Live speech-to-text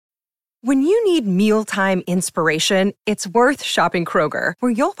When you need mealtime inspiration, it's worth shopping Kroger,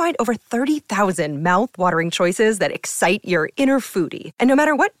 where you'll find over 30,000 mouth-watering choices that excite your inner foodie. And no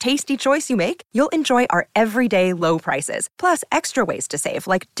matter what tasty choice you make, you'll enjoy our everyday low prices, plus extra ways to save,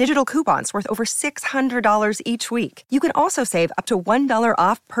 like digital coupons worth over $600 each week. You can also save up to $1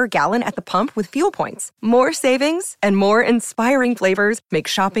 off per gallon at the pump with fuel points. More savings and more inspiring flavors make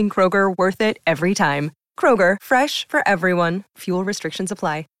shopping Kroger worth it every time. Kroger, fresh for everyone. Fuel restrictions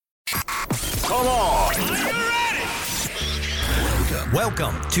apply. Come on.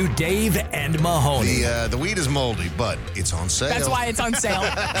 Welcome to Dave and Mahoney. The weed is moldy, but it's on sale. That's why it's on sale.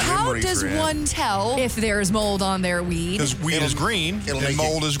 How does one tell if there's mold on their weed? Because weed is green and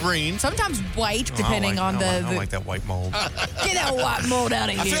mold is green. Sometimes white, depending on the... I don't like that white mold. Get that white mold out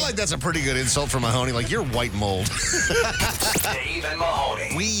of here. I feel like that's a pretty good insult for Mahoney. Like, you're white mold. Dave and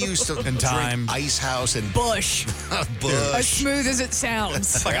Mahoney. We used to drink Ice House and Bush. As smooth as it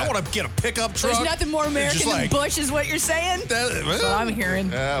sounds. Like, I want to get a pickup truck. There's nothing more American than Bush, is what you're saying? That's what I'm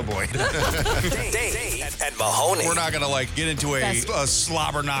hearing. Oh, boy. Dave and Mahoney. We're not going to, get into a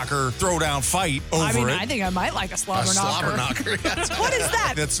slobber knocker throwdown fight over it. I think I might like a slobber knocker. Slobber knocker. What is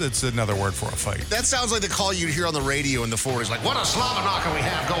that? It's another word for a fight. That sounds like the call you'd hear on the radio in the 40s. Like, what a slobber knocker we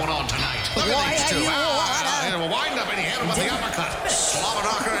have going on tonight. Look at these two. We'll wind up and he hit him with the uppercut. Slobber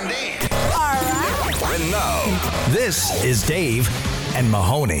knocker indeed. All right. And now, this is Dave and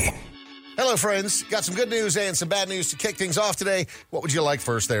Mahoney. Hello, friends. Got some good news and some bad news to kick things off today. What would you like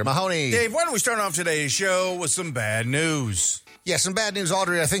first there, Mahoney? Dave, why don't we start off today's show with some bad news? Yeah, some bad news,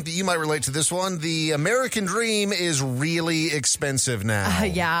 Audrey. I think that you might relate to this one. The American dream is really expensive now.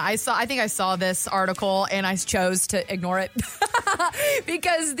 Yeah, I think I saw this article and I chose to ignore it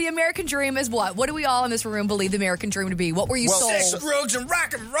because the American dream is what? What do we all in this room believe the American dream to be? What were you sold? Sex, drugs, and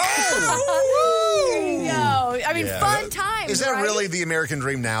rock and roll. No, I mean fun times. Is that right? really the American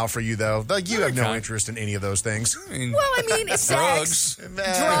dream now for you, though? Like, you have no interest in any of those things. Well, I mean, it's sex,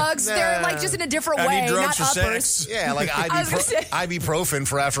 drugs. They're like just in a different way, drugs not for uppers. sex. Yeah, like ibuprofen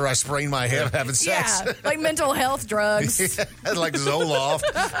for after I sprain my hip having sex. Yeah, like mental health drugs. Like Zoloft.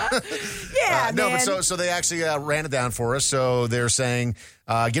 Yeah, no, man. but so they actually ran it down for us. So they're saying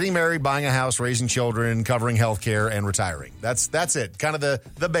getting married, buying a house, raising children, covering health care, and retiring. That's it. Kind of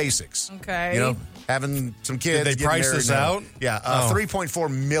the basics. Okay. You know, having some kids. Did they price this out? Yeah, $3.4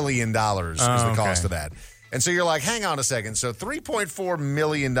 million is the cost of that. And so you're like, hang on a second. So $3.4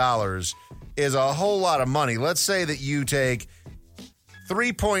 million is a whole lot of money. Let's say that you take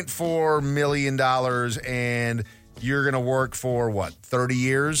 $3.4 million and you're going to work for what, 30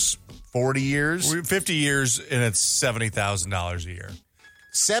 years, 40 years? 50 years, and it's $70,000 a year.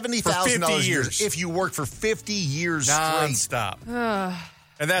 $70,000 a year if you work for 50 years Non-stop.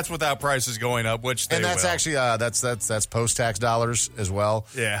 And that's without prices going up, which they and that's will. actually that's post-tax dollars as well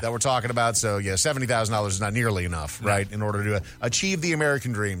that we're talking about. So, yeah, $70,000 is not nearly enough, right, in order to achieve the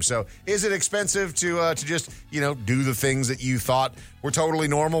American dream. So is it expensive to just, do the things that you thought were totally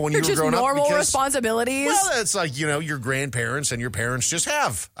normal when you were growing up? Normal responsibilities? Well, it's like, your grandparents and your parents just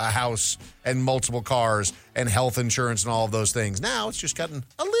have a house and multiple cars and health insurance and all of those things. Now it's just gotten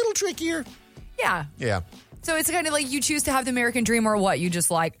a little trickier. Yeah. Yeah. So it's kind of like you choose to have the American dream or what? You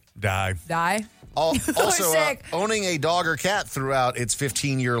just die. Also, owning a dog or cat throughout its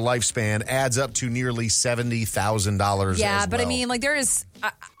 15-year lifespan adds up to nearly $70,000. Yeah, but well. I mean, like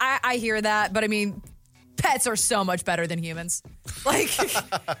I hear that, but I mean, pets are so much better than humans.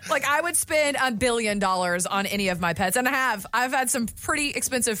 Like I would spend $1 billion on any of my pets, and I've had some pretty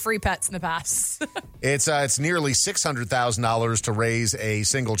expensive free pets in the past. It's nearly $600,000 to raise a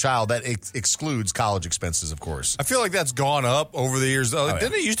single child. That excludes college expenses, of course. I feel like that's gone up over the years.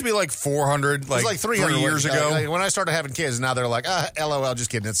 Didn't it used to be like 400? It was like 300 3 years ago. Like when I started having kids, now they're like, LOL,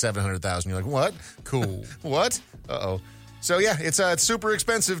 just kidding. It's 700,000. You're like, what? Cool. What? Uh-oh. So, yeah, it's super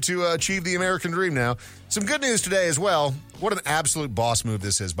expensive to achieve the American dream now. Some good news today as well. What an absolute boss move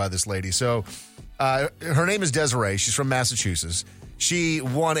this is by this lady. So, her name is Desiree. She's from Massachusetts. She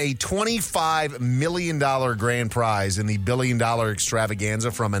won a $25 million grand prize in the $1 billion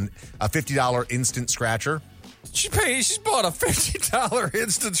extravaganza from a $50 instant scratcher. She's bought a $50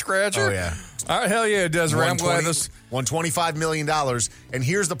 instant scratcher? Oh, yeah. All right, hell yeah, Desiree. I'm glad this... Won $25 million. And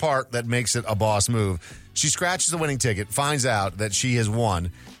here's the part that makes it a boss move. She scratches the winning ticket, finds out that she has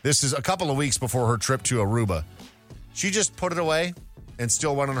won. This is a couple of weeks before her trip to Aruba. She just put it away and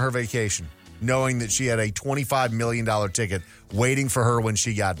still went on her vacation, knowing that she had a $25 million ticket waiting for her when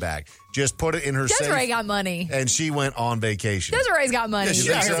she got back. Just put it in her safe. Desiree got money. And she went on vacation. Desiree's got money. She's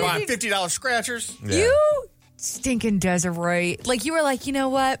out here buying $50 scratchers. Yeah. You stinking Desiree. Like, you were like, you know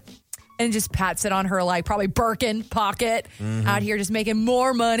what? And just pats it on her, like, probably Birkin pocket out here just making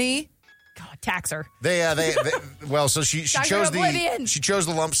more money. tax her. Well, so she chose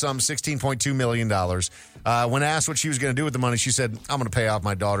the lump sum, $16.2 million. When asked what she was going to do with the money, she said, I'm going to pay off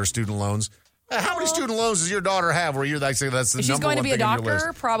my daughter's student loans. How many student loans does your daughter have where you're like, that's the If she's number going one to be a thing on your list?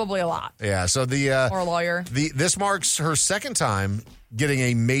 doctor, probably a lot. Yeah, so Or a lawyer. This marks her second time getting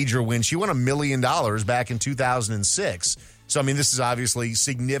a major win. She won $1 million back in 2006. So, I mean, this is obviously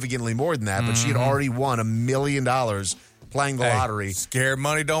significantly more than that, but she had already won $1 million playing the lottery. Scared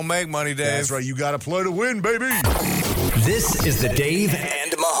money don't make money, Dave. That's right. You got to play to win, baby. This is the Dave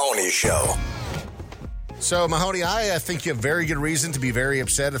and Mahoney Show. So, Mahoney, I think you have very good reason to be very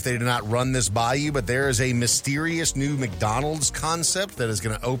upset if they did not run this by you, but there is a mysterious new McDonald's concept that is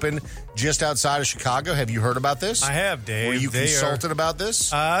going to open just outside of Chicago. Have you heard about this? I have, Dave. Were you consulted about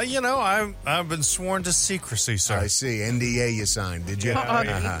this? I've been sworn to secrecy, sir. I see. NDA you signed, did you?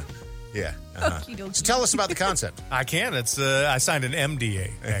 Yeah. So tell us about the concept. I can. It's I signed an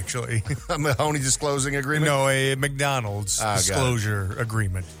MDA, actually. A Mahoney disclosing agreement? No, a McDonald's disclosure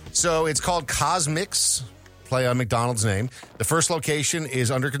agreement. So it's called CosMc's, play on McDonald's name. The first location is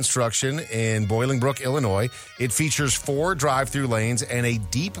under construction in Bolingbrook, Illinois. It features 4 drive-through lanes and a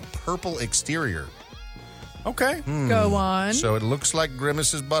deep purple exterior. Okay. Go on. So it looks like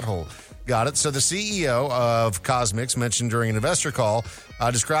Grimace's butthole. Got it. So the CEO of CosMc's, mentioned during an investor call,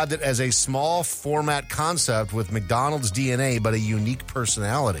 described it as a small format concept with McDonald's DNA, but a unique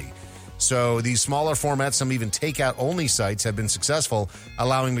personality. So these smaller formats, some even takeout-only sites, have been successful,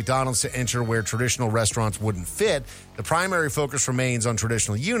 allowing McDonald's to enter where traditional restaurants wouldn't fit. The primary focus remains on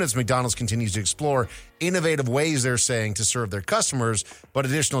traditional units. McDonald's continues to explore innovative ways, they're saying, to serve their customers, but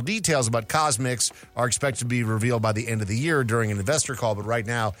additional details about CosMc's are expected to be revealed by the end of the year during an investor call. But right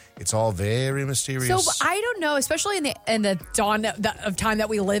now, it's all very mysterious. So I don't know, especially in the dawn of time that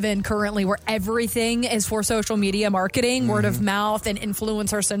we live in currently, where everything is for social media marketing, word of mouth, and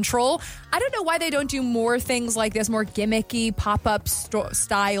influencer central. I don't know why they don't do more things like this, more gimmicky pop-up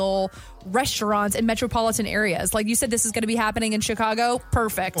style restaurants in metropolitan areas. Like you said, this is going to be happening in Chicago.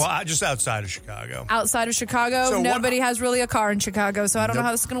 Perfect. Well, just outside of Chicago. Outside of Chicago, So nobody has really a car in Chicago, so I don't know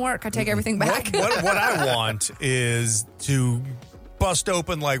how this is going to work. I take everything back. What I want is to bust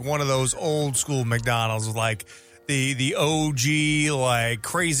open like one of those old school McDonald's, like the OG, like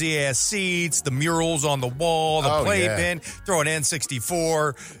crazy ass seats, the murals on the wall, the playpen, throw an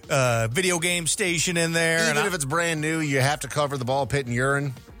N64 video game station in there. Even if it's brand new, you have to cover the ball pit and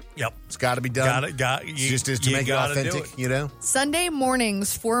urine. Yep. It's got to be done. Just to make it authentic, you know? Sunday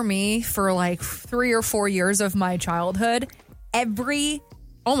mornings for me, for like 3 or 4 years of my childhood,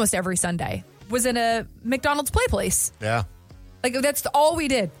 almost every Sunday was in a McDonald's play place. Yeah. Like, that's all we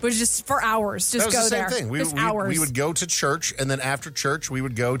did, was just for hours. Just that was go the same there. thing. Just hours. We would go to church, and then after church, we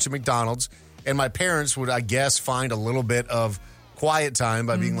would go to McDonald's. And my parents would, I guess, find a little bit of quiet time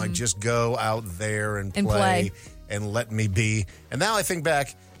by being like, just go out there and play and let me be. And now I think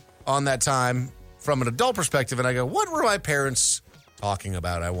back on that time from an adult perspective, and I go, what were my parents talking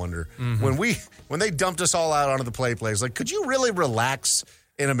about, I wonder? When they dumped us all out onto the play place, like, could you really relax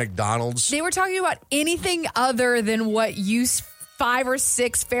in a McDonald's? They were talking about anything other than what you 5 or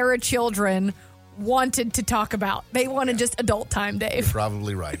 6 Farrah children wanted to talk about. They wanted just adult time, Dave. You're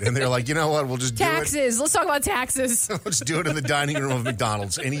probably right. And they're like, you know what? We'll just taxes. do it. Let's talk about taxes. Let's do it in the dining room of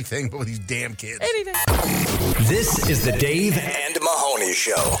McDonald's. Anything but with these damn kids. Anything. This is the Dave and Mahoney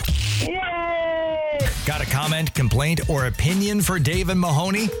Show. Yay! Got a comment, complaint, or opinion for Dave and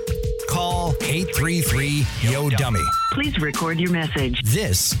Mahoney? Call 833-YO-DUMMY. Please record your message.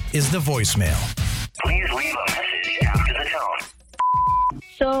 This is the voicemail. Please leave a message after the tone.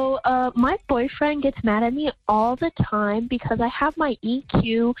 So my boyfriend gets mad at me all the time because I have my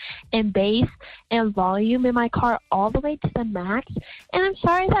EQ and bass and volume in my car all the way to the max. And I'm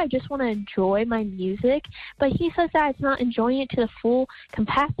sorry that I just want to enjoy my music, but he says that it's not enjoying it to the full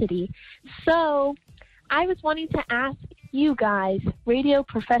capacity. So I was wanting to ask you guys, radio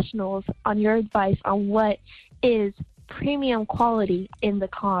professionals, on your advice on what is premium quality in the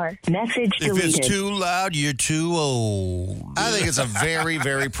car. Message deleted. If it's too loud, you're too old. I think it's a very,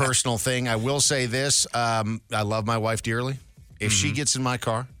 very personal thing. I will say this. I love my wife dearly. If she gets in my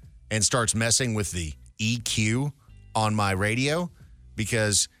car and starts messing with the EQ on my radio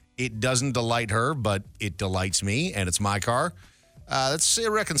because it doesn't delight her, but it delights me and it's my car, that's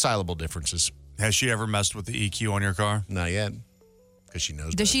irreconcilable differences. Has she ever messed with the EQ on your car? Not yet. because she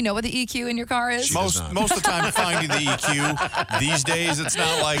knows. Does she know what the EQ in your car is? Most of the time, finding the EQ these days, it's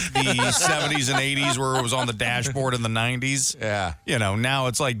not like the 70s and 80s where it was on the dashboard in the 90s. Yeah. Now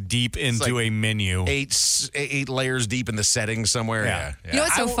it's like deep into a menu. Eight layers deep in the settings somewhere. Yeah. Yeah. You know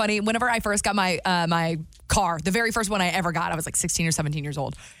what's so funny? Whenever I first got my my car, the very first one I ever got, I was like 16 or 17 years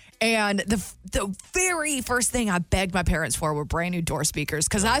old. And the very first thing I begged my parents for were brand new door speakers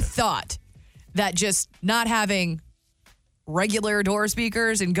because I thought that just not having regular door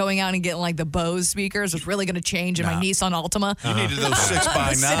speakers and going out and getting like the Bose speakers was really going to change in my Nissan Altima. You needed those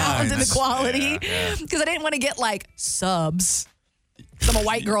 6x9s. Sound and the quality. Because I didn't want to get like subs. I'm a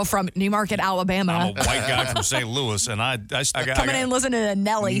white girl from Newmarket, Alabama. I'm a white guy from St. Louis, and I Coming in listening to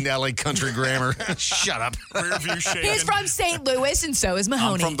Nelly. Nelly country grammar. Shut up. He's from St. Louis, and so is I'm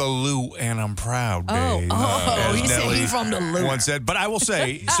Mahoney. from the Lou, and I'm proud, babe. Oh, As he said Nelly he's from the Lou. Once said, but I will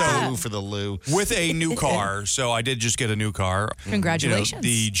say, Lou for the Lou. with a new car, so I did just get a new car. Congratulations.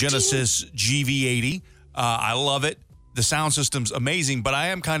 The Genesis GV80. I love it. The sound system's amazing, but I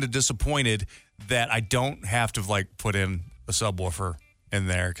am kind of disappointed that I don't have to like put in a subwoofer in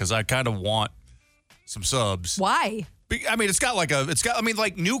there because I kind of want some subs. Why? I mean,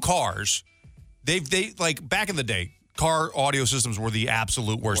 like new cars. They like back in the day, car audio systems were the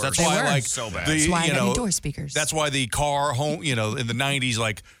absolute worst. That's why They were. like So bad. the, That's why I you got know, new door speakers. That's why the car home, in the 90s,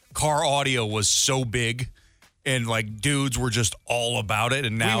 like car audio was so big and like dudes were just all about it.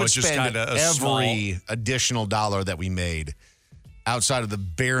 And We now would it's just spend kind of every additional dollar that we made outside of the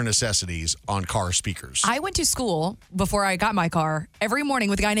bare necessities on car speakers. I went to school before I got my car every morning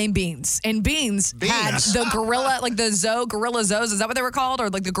with a guy named Beans. And Beans had the Gorilla, like the Gorilla Zoes. Is that what they were called?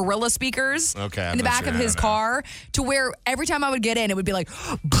 Or like the Gorilla speakers Okay, I'm in the not back sure. of I his don't know. car to where every time I would get in, it would be like,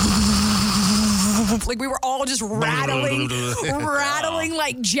 like we were all just rattling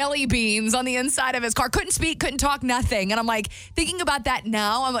like jelly beans on the inside of his car. Couldn't speak, couldn't talk, nothing. And I'm like, thinking about that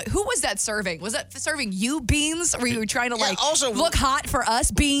now, I'm like, who was that serving? Was that serving you, Beans? Or were you trying to also- look hot for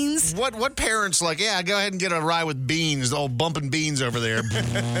us, Beans? What parents like, yeah, go ahead and get a ride with Beans, the old bumping Beans over there.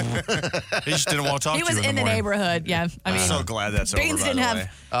 He just didn't want to talk He to you was in the morning. neighborhood. Yeah. I mean, I'm so glad that's Beans over, by didn't the have way.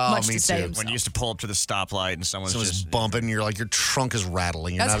 much me to say. too. himself. When you used to pull up to the stoplight and someone's Someone's just bumping, you're like, your trunk is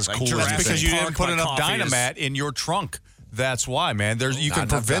rattling. You're That's not as like cool as you Jurassic think. Because you didn't Park, put my enough coffee is- Dynamat in your trunk. That's why, man. You Not can enough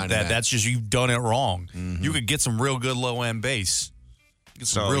prevent that. Dynamat. That's just you've done it wrong. You could get some real good low end bass. Get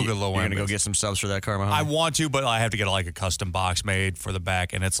some So real you- good low you're end. gonna go bass. get some subs for that car, Mahoney? I want to, but I have to get like a custom box made for the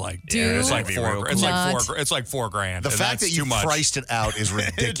back, and it's like Dude. it's like That'd be real it's like cool. it's like $4,000. The and fact that's that you too much. priced it out is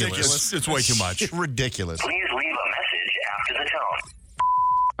ridiculous. It's way too much. Ridiculous. Please leave a message after the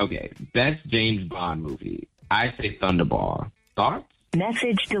tone. Okay, best James Bond movie. I say Thunderball. Thoughts?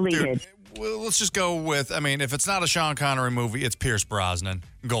 Message deleted. Well, let's just go with. I mean, if it's not a Sean Connery movie, it's Pierce Brosnan,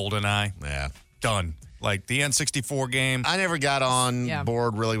 GoldenEye. Yeah. Done. Like the N64 game. I never got on Yeah.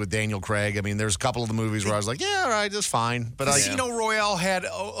 board really with Daniel Craig. I mean, there's a couple of the movies where I was like, yeah, all right, that's fine. But Casino Royale had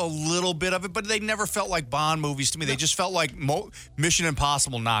a little bit of it, but they never felt like Bond movies to me. They just felt like Mission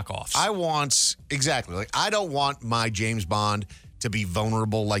Impossible knockoffs. I don't want my James Bond to be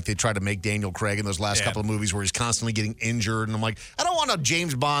vulnerable like they tried to make Daniel Craig in those last couple of movies where he's constantly getting injured. And I'm like, I don't want a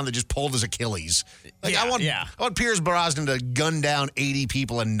James Bond that just pulled his Achilles. Like, I want Pierce Brosnan to gun down 80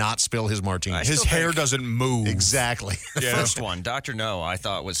 people and not spill his martini. His hair doesn't move. Exactly. The first one, Dr. No, I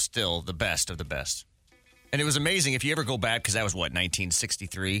thought was still the best of the best. And it was amazing if you ever go back, because that was,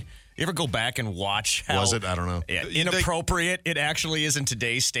 1963? You ever go back and watch how... Was it? I don't know. Inappropriate it actually is in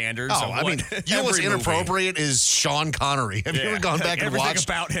today's standards. Oh, I mean, you know what's inappropriate is Sean Connery. Have you ever gone back and Everything watched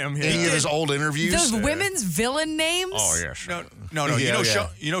about him? any of his old interviews? Those women's villain names? Oh, yeah, sure. No.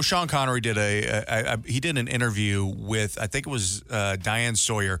 Yeah, Sean Connery did he did an interview with, I think it was Diane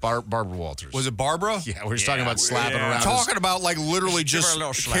Sawyer. Barbara Walters. Was it Barbara? Yeah, we were talking about slapping around. Talking about like literally Give her just a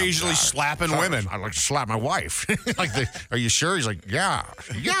little slap. occasionally slapping women. I'd like to slap my wife. Are you sure? He's like, yeah.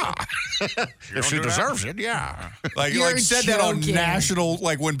 If she deserves it, yeah. Like You're said that on joking. national,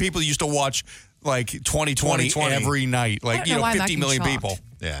 like when people used to watch like 2020 every night, like, I don't know why I'm 50 acting million shocked. people.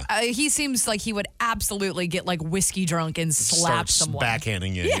 Yeah. He seems like he would absolutely get like whiskey drunk and slap Starts someone.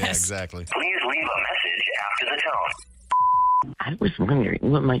 backhanding you. Yes. Yeah, exactly. Please leave a message after the tone. I was wondering,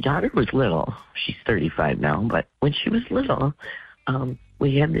 when my daughter was little, she's 35 now, but when she was little,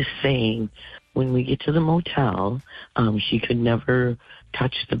 we had this saying, when we get to the motel, she could never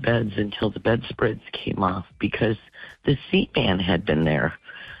touch the beds until the bedspreads came off because the seaman had been there.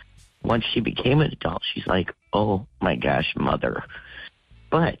 Once she became an adult, she's like, oh my gosh, mother.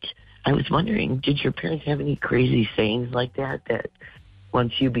 But I was wondering, did your parents have any crazy sayings like that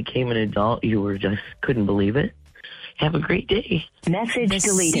once you became an adult, you were just couldn't believe it? Have a great day. Message The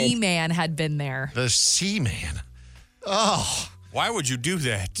deleted. Seaman had been there. The Seaman. Oh. Why would you do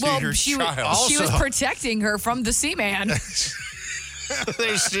that to Well, your she child? was protecting her from the Seaman.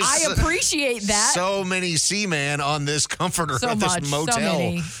 There's just I appreciate that. so many Seaman on this comforter So at this much. motel. So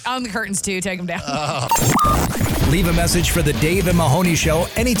many. On the curtains, too. Take them down. Leave a message for the Dave and Mahoney Show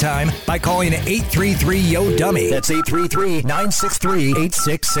anytime by calling 833-YO-DUMMY. That's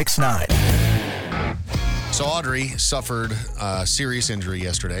 833-963-8669. So Audrey suffered a serious injury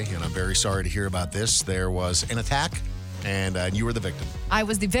yesterday, and I'm very sorry to hear about this. There was an attack, and you were the victim. I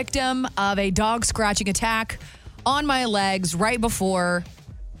was the victim of a dog scratching attack on my legs right before.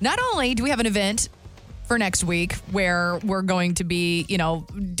 Not only do we have an event for next week where we're going to be,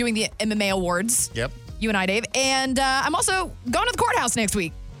 doing the MMA awards. Yep. You and I, Dave. And I'm also going to the courthouse next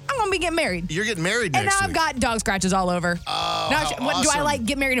week. I'm going to be getting married. You're getting married And next now week. I've got dog scratches all over. Oh, now, how what, do I awesome.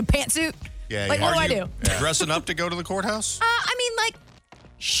 get married in a pantsuit? Yeah, Like, yeah. what do Are I you do? dressing up to go to the courthouse? I mean,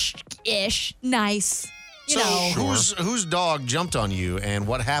 ish, nice. You know. Whose dog jumped on you, and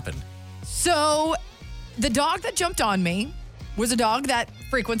what happened? So, the dog that jumped on me was a dog that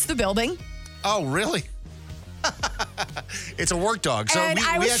frequents the building. Oh, really? It's a work dog. So And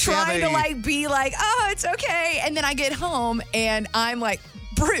I we was actually trying have to be like, oh, it's okay. And then I get home and I'm like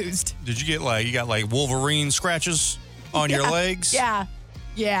bruised. Did you get you got Wolverine scratches on your legs? Yeah.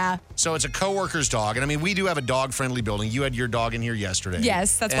 Yeah. So it's a coworker's dog, and I mean, we do have a dog-friendly building. You had your dog in here yesterday.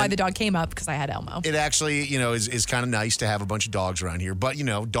 Yes, that's why And the dog came up, because I had Elmo. It actually, is kind of nice to have a bunch of dogs around here. But,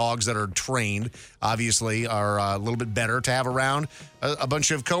 dogs that are trained, obviously, are a little bit better to have around. A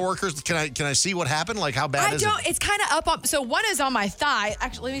bunch of coworkers. Can I see what happened? Like, how bad is it? It's kind of up on. So one is on my thigh.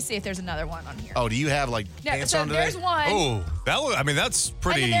 Actually, let me see if there's another one on here. Oh, do you have, pants on today? There's one. Oh, that's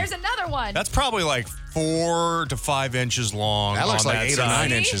pretty. And then there's another one. That's probably 4 to 5 inches long. That looks on like 8 or side.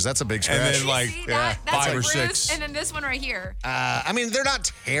 9 inches. That's a big scratch. And then See that? That's 5 a or bruise. 6. And then this one right here. I mean, they're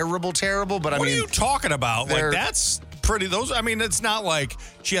not terrible, but What I mean, are you talking about? they're- That's pretty. Those. I mean, it's not like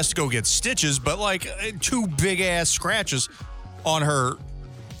she has to go get stitches, but 2 big ass scratches on her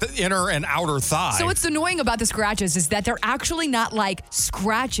inner and outer thigh. So what's annoying about the scratches is that they're actually not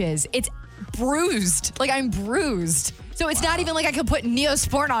scratches. It's bruised. I'm bruised. So it's not even like I could put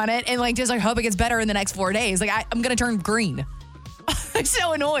Neosporin on it and just hope it gets better in the next 4 days. I'm going to turn green. It's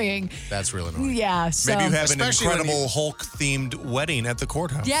so annoying. that's really annoying. Yeah. So. Maybe you have an Especially when incredible Hulk-themed wedding at the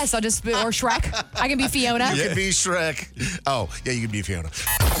courthouse. Yes, I'll just or Shrek. I can be Fiona. You could be Shrek. Oh, yeah, you could be Fiona.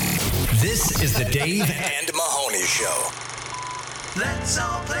 This is the Dave and Mahoney Show. Let's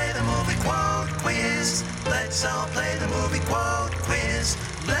all play the movie quote quiz. Let's all play the movie quote quiz.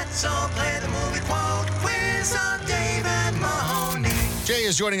 Let's all play the movie quote quiz on Dave and Mahoney. Jay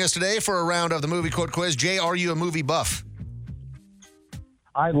is joining us today for a round of the movie quote quiz. Jay, are you a movie buff?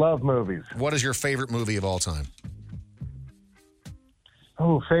 I love movies. What is your favorite movie of all time?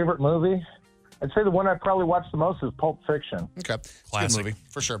 Oh, favorite movie? I'd say the one I probably watched the most is Pulp Fiction. Okay. It's a Classic. good movie,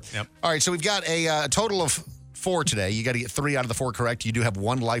 for sure. Yep. All right, so we've got a total of 4 today. You got to get 3 out of the 4 correct. You do have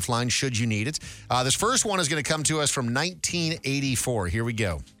 1 lifeline should you need it. This first one is going to come to us from 1984. Here we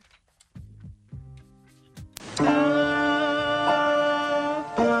go.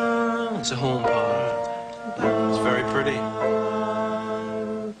 It's a home party. It's very pretty.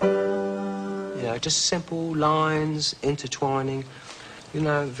 Just simple lines intertwining.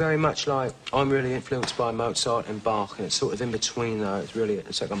 Very much like I'm really influenced by Mozart and Bach, and it's sort of in between though.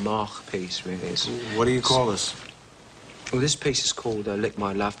 It's like a Mach piece, really. What do you call this? Well, this piece is called Lick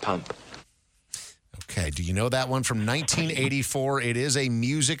My Love Pump. Okay, do you know that one from 1984? It is a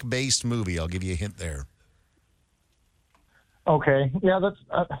music-based movie. I'll give you a hint there. Okay, yeah,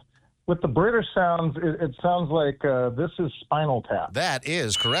 that's with the British sounds. It sounds like this is Spinal Tap. That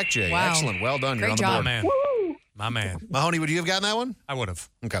is correct, Jay. Wow. Excellent. Well done. You're Great on the job. board. My man. Mahoney, would you have gotten that one? I would have.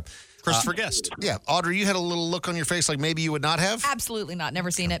 Okay. Christopher Guest. Yeah. Audrey, you had a little look on your face like maybe you would not have. Absolutely not.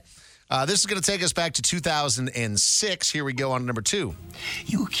 Never seen it. This is going to take us back to 2006. Here we go on number 2.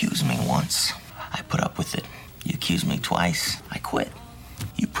 You accused me once. I put up with it. You accused me twice. I quit.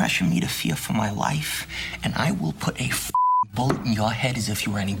 You pressure me to fear for my life, and I will put a bullet in your head as if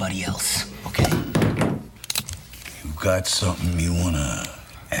you were anybody else, okay? You got something you want to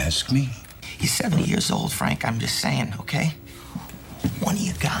ask me? You're 70 years old, Frank. I'm just saying, okay? One of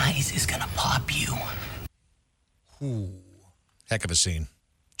you guys is gonna pop you. Ooh. Heck of a scene.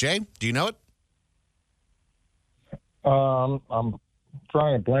 Jay, do you know it? I'm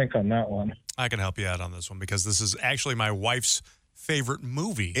drawing a blank on that one. I can help you out on this one because this is actually my wife's favorite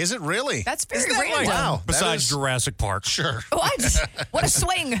movie. Is it really? That's very Isn't that random. Wow. Besides Jurassic Park. Sure. What? What a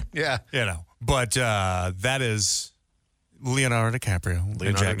swing. Yeah. But that is Leonardo DiCaprio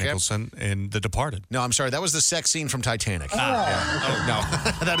and Jack Nicholson in The Departed. No, I'm sorry. That was the sex scene from Titanic. Oh. Yeah.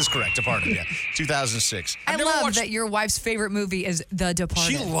 No, that is correct. Departed, yeah. 2006. I love that your wife's favorite movie is The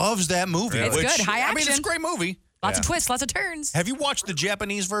Departed. She loves that movie. It's good. High action. I mean, it's a great movie. Lots of twists, lots of turns. Have you watched the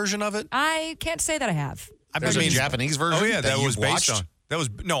Japanese version of it? I can't say that I have. There's a Japanese version? Oh, yeah, that was based watched? on.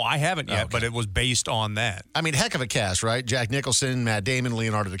 No, I haven't yet, but it was based on that. I mean, heck of a cast, right? Jack Nicholson, Matt Damon,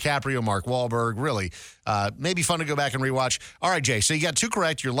 Leonardo DiCaprio, Mark Wahlberg. Really, maybe fun to go back and rewatch. All right, Jay, so you got 2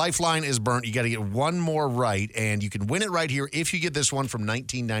 correct. Your lifeline is burnt. You got to get 1 more right, and you can win it right here if you get this one from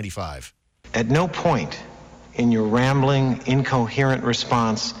 1995. At no point in your rambling, incoherent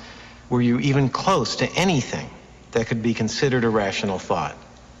response were you even close to anything that could be considered a rational thought.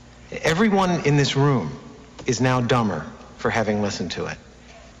 Everyone in this room is now dumber for having listened to it.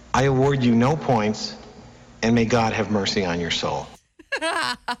 I award you no points, and may God have mercy on your soul.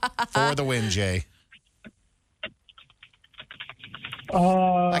 For the win, Jay.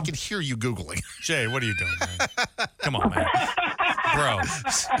 I can hear you Googling. Jay, what are you doing, man? Come on, man.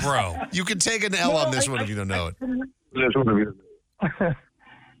 Bro. You can take an L on this one if you don't know it.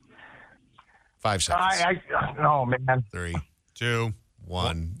 5 seconds. Oh, man. 3, 2,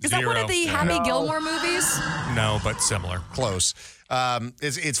 1. Is that one of the Happy Gilmore movies? No, but similar. Close.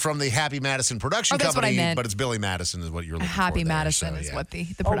 It's from the Happy Madison production that's what I company, meant. but it's Billy Madison is what you're looking Happy for. Madison is what the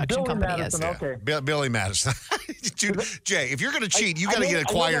production Billy company Madison, is. okay. Billy Madison. Dude, Jay, if you're going to cheat, you got to get a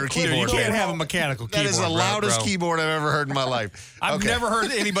quieter Dude, keyboard. you can't man. have a mechanical That keyboard. is the loudest bro. keyboard I've ever heard in my life. I've never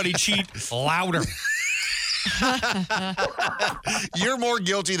heard anybody cheat louder. You're more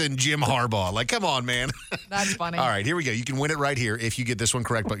guilty than Jim Harbaugh. Like, come on, man. That's funny. All right, here we go. You can win it right here if you get this one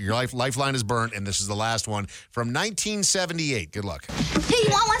correct, but your lifeline is burnt, and this is the last one from 1978. Good luck. Hey, you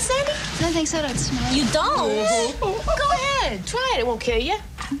want one, Sandy? I don't think so. Don't smell. You don't? Go ahead. Try it. It won't kill you.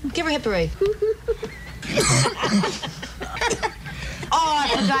 Give her a hip parade. Oh, I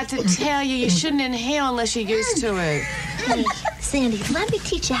forgot to tell you, you shouldn't inhale unless you're used to it. Hey, Sandy, let me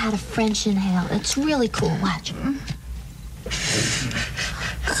teach you how to French inhale. It's really cool. Watch.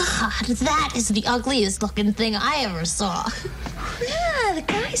 God, that is the ugliest looking thing I ever saw. Yeah, the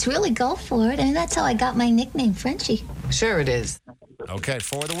guys really go for it. I mean, that's how I got my nickname, Frenchie. Sure it is. Okay,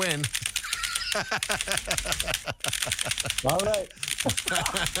 for the win. All right.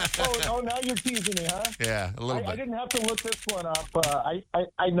 Oh, now you're teasing me, huh? Yeah, a little I bit. didn't have to look this one up.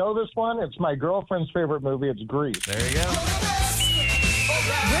 I know this one. It's my girlfriend's favorite movie. It's Grease. There you go.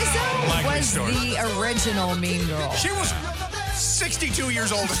 Rizzo was the original Mean Girl. She was 62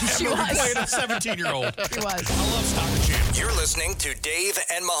 years old. She was. Playing a 17-year-old. She was. I love Soccer Champ. You're listening to Dave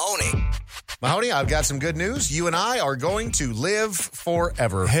and Mahoney. Mahoney, I've got some good news. You and I are going to live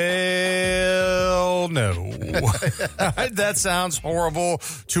forever. Hell no. That sounds horrible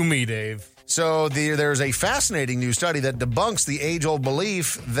to me, Dave. So there's a fascinating new study that debunks the age-old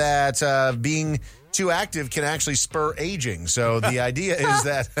belief that being too active can actually spur aging. So the idea is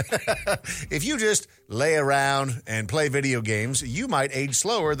that if you just lay around and play video games, you might age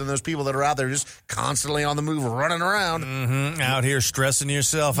slower than those people that are out there just constantly on the move, running around. Mm-hmm. Out here stressing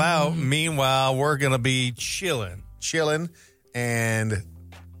yourself out. Meanwhile, we're going to be chilling. And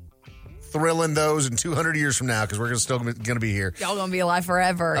thrilling those in 200 years from now because we're still going to be here. Y'all going to be alive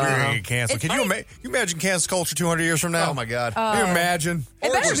forever. You're going to get canceled. Can you imagine cancel culture 200 years from now? Oh, my God. Can you imagine?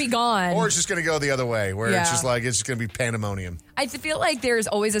 It better be gone. Or it's just going to go the other way where Yeah. it's just going to be pandemonium. I feel like there's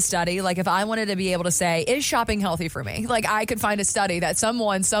always a study. Like if I wanted to be able to say, is shopping healthy for me? Like I could find a study that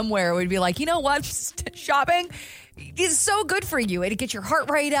someone somewhere would be like, you know what? Shopping is so good for you. It gets your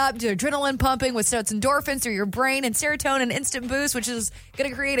heart rate up, to adrenaline pumping with its endorphins through your brain and serotonin instant boost, which is going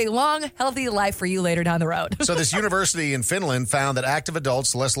to create a long, healthy life for you later down the road. So this university in Finland found that active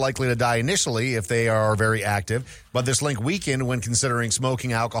adults less likely to die initially if they are very active, but this link weakened when considering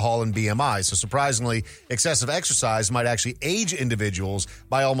smoking, alcohol, and BMI. So surprisingly, excessive exercise might actually age individuals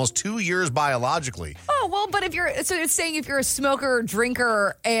by almost 2 years biologically. Oh, well, but so it's saying if you're a smoker,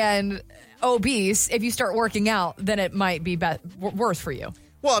 drinker, and obese, if you start working out, then it might be worse for you.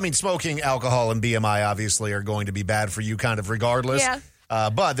 Well, I mean, smoking, alcohol, and BMI obviously are going to be bad for you kind of regardless. Yeah.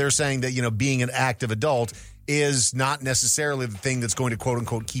 But they're saying that, being an active adult is not necessarily the thing that's going to, quote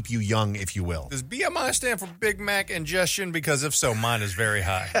unquote, keep you young, if you will. Does BMI stand for Big Mac ingestion? Because if so, mine is very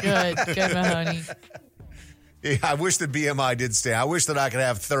high. Good, Mahoney. Yeah, I wish that BMI did stay. I wish that I could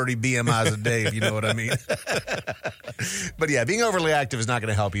have 30 BMIs a day, if you know what I mean. But yeah, being overly active is not going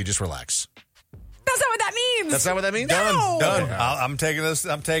to help you. Just relax. That's not what that means. That's not what that means? No. Done. I'm taking this.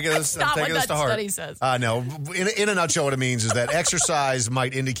 I'm taking this. That's I'm taking not this what to heart. that study says. No, in a nutshell, what it means is that exercise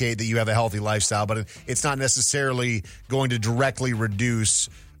might indicate that you have a healthy lifestyle, but it's not necessarily going to directly reduce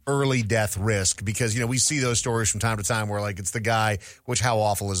early death risk because, we see those stories from time to time where, like, it's the guy, which how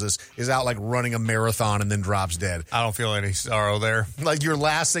awful is this, is out, like, running a marathon and then drops dead. I don't feel any sorrow there. Like, your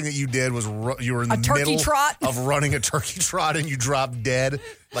last thing that you did was you were in the middle of running a turkey trot and you dropped dead.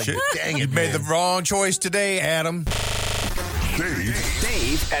 Like, dang it, You made the wrong choice today, Adam.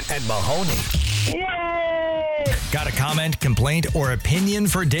 Dave and Mahoney. Yay! Got a comment, complaint, or opinion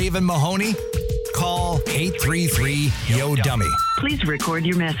for Dave and Mahoney? Call 833-YO-DUMMY. Please record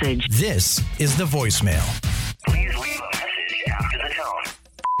your message. This is the voicemail. Please leave a message after the tone.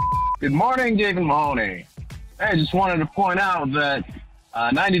 Good morning, Dave and Mahoney. I just wanted to point out that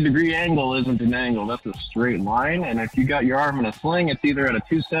a 90-degree angle isn't an angle. That's a straight line. And if you got your arm in a sling, it's either at a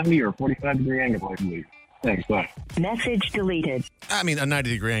 270 or 45-degree angle, I believe. Thanks, bye. Message deleted. I mean, a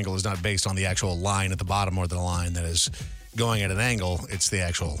 90-degree angle is not based on the actual line at the bottom or the line that is going at an angle. It's the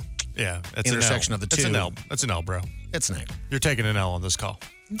actual intersection of the two. It's an L. That's an L, bro. It's an L. You're taking an L on this call.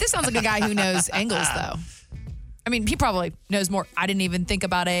 This sounds like a guy who knows angles, though. I mean, he probably knows more. I didn't even think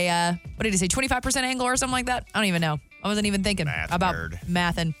about what did he say, 25% angle or something like that? I don't even know. I wasn't even thinking about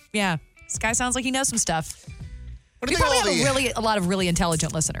math. And yeah, this guy sounds like he knows some stuff. We probably have a lot of really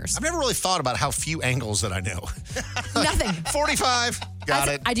intelligent listeners. I've never really thought about how few angles that I know. Nothing. 45, got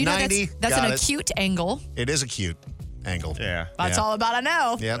it. I do 90, know that's an acute angle. It is a cute angle. Yeah. That's all about I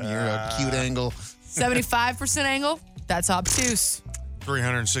know. Yep, you're a cute angle. 75% angle, that's obtuse.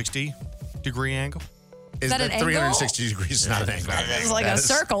 360-degree angle. Is that an 360 degrees is not an angle. It's like a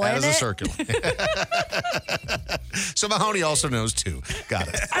circle, isn't it? That is a circle. So Mahoney also knows too. Got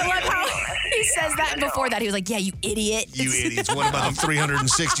it. I love how he says that, and before that he was like, yeah, you idiot. You idiots. What about a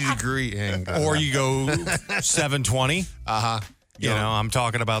 360-degree angle? Or you go 720. Uh-huh. You know, I'm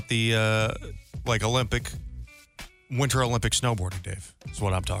talking about the Winter Olympic snowboarding, Dave. Is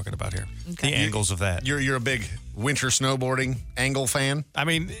what I'm talking about here. Okay. The angles of that. You're a big winter snowboarding angle fan? I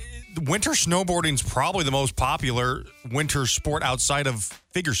mean, winter snowboarding's probably the most popular winter sport outside of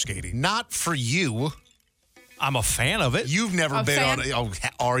figure skating. Not for you. I'm a fan of it. You've never been on it. Oh,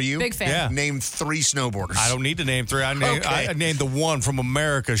 are you? Big fan. Yeah. Name 3 snowboarders. I don't need to name 3. I named the one from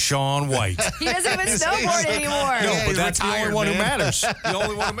America, Shaun White. He doesn't even snowboard anymore. No, but that's the only retired, one who man. matters. The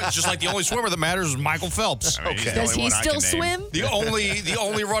only one who matters. Just like the only swimmer that matters is Michael Phelps. Does he still swim? The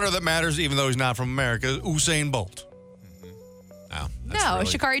only runner that matters, even though he's not from America, is Usain Bolt. No,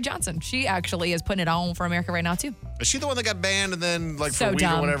 Sha'Carri Johnson. She actually is putting it on for America right now, too. Is she the one that got banned and then, like, So for weed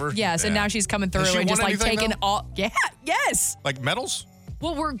dumb. or whatever? Yes, and now she's coming through Has she and just, won like, anything, taking though? all... Yeah, yes. Like medals?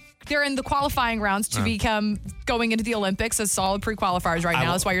 Well, they're in the qualifying rounds to become going into the Olympics as solid pre-qualifiers right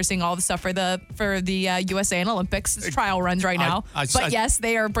now. That's why you're seeing all the stuff for the USA and Olympics. It's trial runs right now. But yes,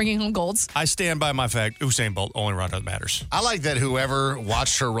 they are bringing home golds. I stand by my fact. Usain Bolt, only runner that matters. I like that whoever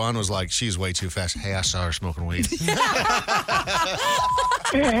watched her run was like, she's way too fast. Hey, I saw her smoking weed.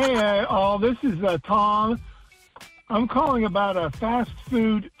 Hey, this is Tom. I'm calling about a fast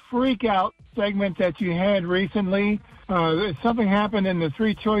food freak out segment that you had recently. Something happened in the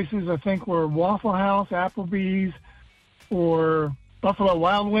 3 choices, I think, were Waffle House, Applebee's, or Buffalo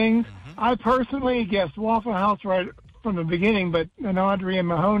Wild Wings. I personally guessed Waffle House right from the beginning, but then Audrey and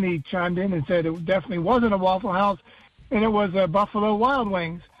Mahoney chimed in and said it definitely wasn't a Waffle House, and it was a Buffalo Wild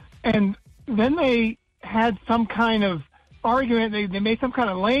Wings. And then they had some kind of argument. They made some kind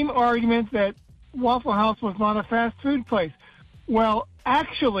of lame argument that Waffle House was not a fast food place. Well,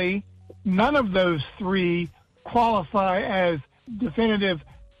 actually, none of those 3 qualify as definitive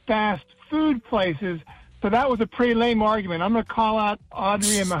fast food places. So that was a pretty lame argument. I'm going to call out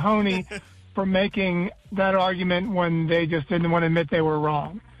Audrey and Mahoney for making that argument when they just didn't want to admit they were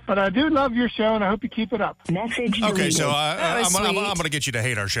wrong. But I do love your show, and I hope you keep it up. Message Okay, deleted. so That was I'm sweet. going to get you to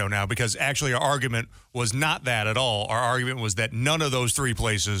hate our show now because actually our argument was not that at all. Our argument was that none of those 3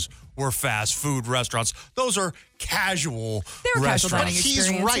 places were fast food restaurants. Those are casual restaurants. He's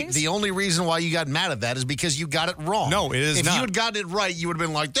right. The only reason why you got mad at that is because you got it wrong. No, it is if not. you had gotten it right, you would have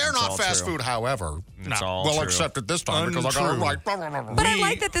been like, they're not all fast true. food. However, It's all we'll true. accept it this time because I got it Untrue. right. But I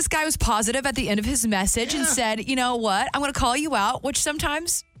like that this guy was positive at the end of his message and said, you know what? I'm going to call you out, which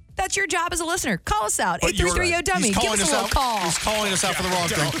sometimes that's your job as a listener. Call us out. But you're 833 right. dummy. He's Give calling us a little out. call. He's calling us out for the wrong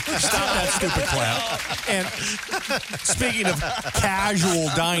thing. Stop that stupid clap. And speaking of casual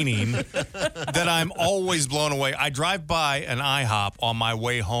dining, that I'm always blown away. I drive by an IHOP on my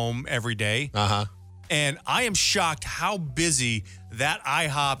way home every day. And I am shocked how busy that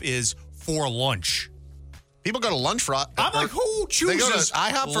IHOP is for lunch. People go to lunch for. I'm like, who chooses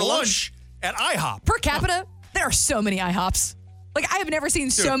IHOP for lunch? at IHOP? Per capita, there are so many IHOPs. Like, I have never seen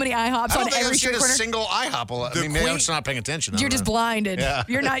so many IHOPs I don't on think every I've seen street a corner. single IHOP. I mean, maybe I'm just not paying attention. You're just blinded. Yeah.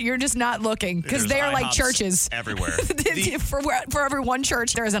 You're just not looking because There's they're like IHOPs churches everywhere. for every one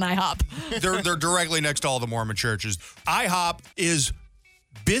church, there's an IHOP. They're directly next to all the Mormon churches. IHOP is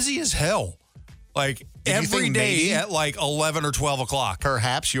busy as hell. Like Did you every think day maybe- at like 11 or 12 o'clock.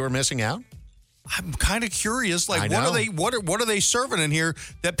 Perhaps you're missing out. I'm kind of curious. Like, I what are know. they? What are they serving in here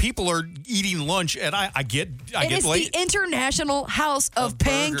that people are eating lunch? And I get It is late. the International House of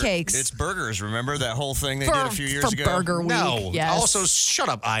Pancakes. It's burgers. Remember that whole thing they did a few years for ago? Burger Week. No. Yes. Also, shut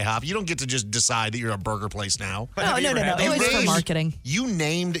up, IHOP. You don't get to just decide that you're a burger place now. No. It was for marketing. You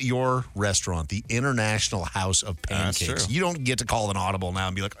named your restaurant the International House of Pancakes. true. You don't get to call an audible now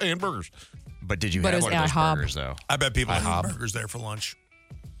and be like, hey, and burgers. But did you But have it's one of those IHOP. burgers, though? I bet people IHOP. eat burgers there for lunch.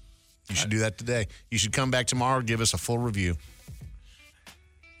 You should do that today. You should come back tomorrow, give us a full review.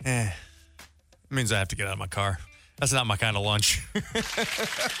 It means I have to get out of my car. That's not my kind of lunch.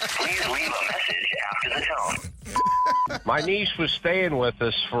 Please leave a message after the tone. My niece was staying with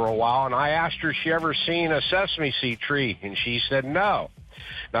us for a while, and I asked her if she ever seen a sesame seed tree, and she said no.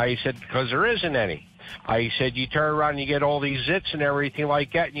 Now, he said, because there isn't any. I said, you turn around and you get all these zits and everything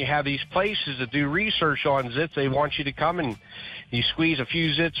like that, and you have these places that do research on zits. They want you to come and you squeeze a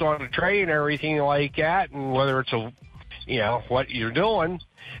few zits on a tray and everything like that, and whether it's what you're doing,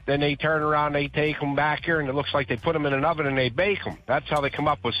 then they turn around, they take them back here, and it looks like they put them in an oven and they bake them. That's how they come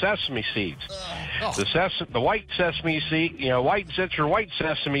up with sesame seeds. The white sesame seed, white zits are white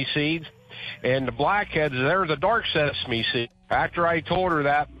sesame seeds, and the blackheads, they're the dark sesame seeds. After I told her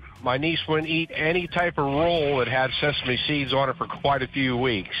that, my niece wouldn't eat any type of roll that had sesame seeds on it for quite a few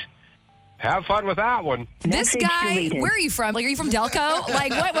weeks. Have fun with that one. This guy, where are you from? Like, are you from Delco?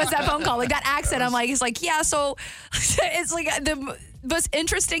 Like, what was that phone call? Like, that accent. I'm like, he's like, yeah, so it's like the most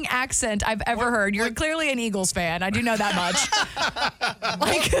interesting accent I've ever heard. You're clearly an Eagles fan. I do know that much.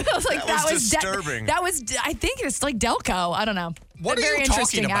 That was disturbing. I think it's like Delco. I don't know. What A are very you talking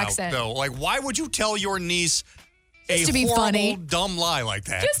interesting about, accent. though? Like, why would you tell your niece Just a to be horrible, funny. dumb lie like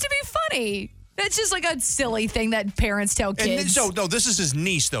that? Just to be funny. That's just like a silly thing that parents tell kids. And so, no, this is his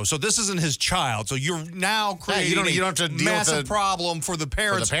niece, though. So this isn't his child. So you're now creating you don't have to a deal with massive the- problem for the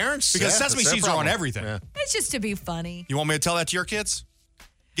parents. For the parents? Because Yeah, sesame that's their seeds are on problem. everything. Yeah. It's just to be funny. You want me to tell that to your kids?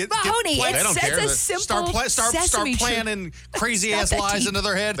 Mahoney, They don't care. it's a simple Start sesame tree. planning crazy ass It's not that lies deep. into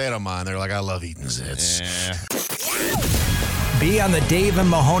their head. They don't mind. They're like, I love eating zits. Be on the Dave and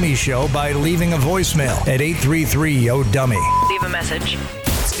Mahoney Show by leaving a voicemail at 833-YO-DUMMY. Leave a message.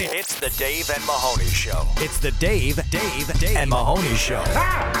 It's the Dave and Mahoney Show. It's the Dave and Mahoney Show.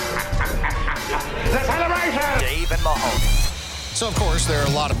 The celebration! Dave and Mahoney. So, of course, there are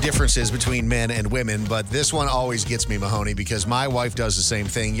a lot of differences between men and women, but this one always gets me, Mahoney, because my wife does the same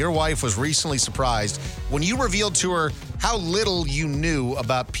thing. Your wife was recently surprised when you revealed to her how little you knew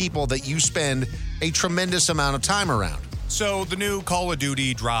about people that you spend a tremendous amount of time around. So the new Call of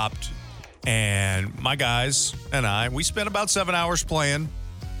Duty dropped, and my guys and we spent about 7 hours playing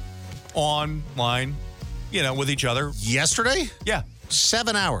online, with each other. Yesterday? Yeah.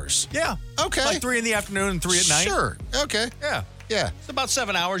 7 hours? Yeah. Okay. Like 3 in the afternoon and 3 at night. Sure. Okay. Yeah. Yeah. It's about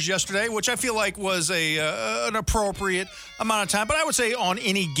 7 hours yesterday, which I feel like was an appropriate amount of time. But I would say on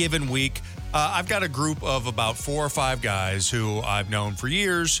any given week, I've got a group of about 4 or 5 guys who I've known for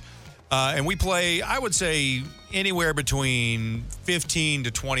years. And we play, I would say, anywhere between 15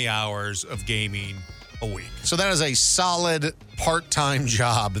 to 20 hours of gaming a week. So that is a solid part-time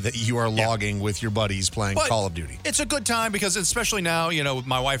job that you are logging with your buddies playing But Call of Duty. It's a good time because especially now,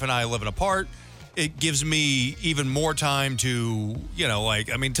 my wife and I living apart, it gives me even more time to,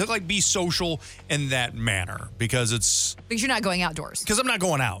 be social in that manner because Because you're not going outdoors. I'm not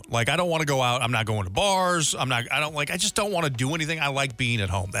going out. Like, I don't want to go out. I'm not going to bars. I just don't want to do anything. I like being at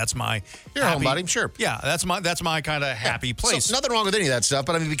home. That's my You're a homebody, sure. Yeah, that's my kind of happy place. So nothing wrong with any of that stuff,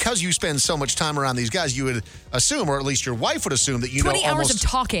 but I mean, because you spend so much time around these guys, you would assume, or at least your wife would assume, that you 20 know hours almost of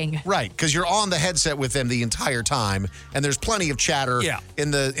talking. right, because you're on the headset with them the entire time, and there's plenty of chatter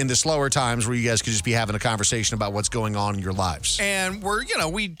in the slower times where you guys could just be having a conversation about what's going on in your lives. And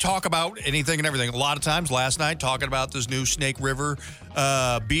we talk about anything and everything. A lot of times last night talking about this new Snake River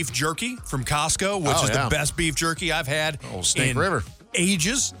beef jerky from Costco, which is the best beef jerky I've had Snake in River.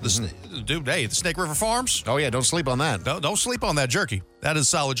 ages. The Snake River Farms. Oh, yeah, don't sleep on that. Don't sleep on that jerky. That is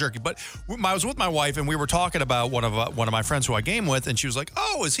solid jerky. But I was with my wife, and we were talking about one of my friends who I game with, and she was like,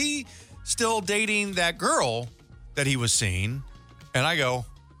 oh, is he still dating that girl that he was seeing? And I go,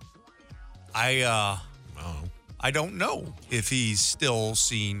 I don't know if he's still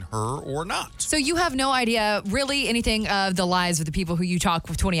seen her or not. So you have no idea really anything of the lives of the people who you talk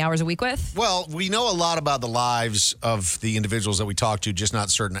with 20 hours a week with? Well, we know a lot about the lives of the individuals that we talk to, just not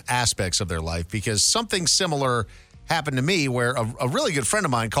certain aspects of their life, because something similar happened to me where a really good friend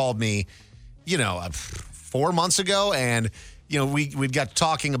of mine called me, 4 months ago, and, we got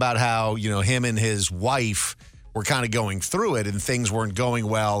talking about how, him and his wife were kind of going through it and things weren't going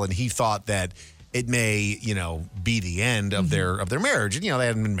well, and he thought that it may, be the end of their marriage. And, they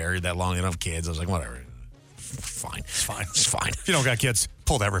hadn't been married that long, they don't have kids. I was like, whatever. Fine. It's fine. It's fine. If you don't got kids,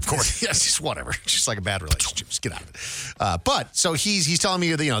 pull that ripcord. Yes, just whatever. Just like a bad relationship. Just get out of it. But so he's telling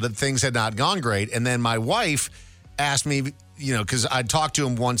me that things had not gone great. And then my wife asked me, because I'd talked to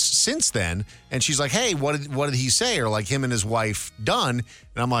him once since then, and she's like, hey, what did he say? Or like him and his wife done?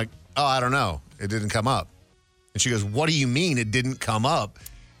 And I'm like, oh, I don't know. It didn't come up. And she goes, what do you mean it didn't come up?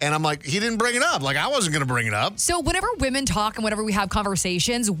 And I'm like, he didn't bring it up. Like, I wasn't going to bring it up. So whenever women talk and whenever we have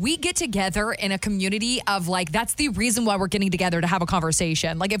conversations, we get together in a community of that's the reason why we're getting together, to have a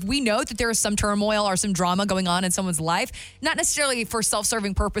conversation. Like, if we know that there is some turmoil or some drama going on in someone's life, not necessarily for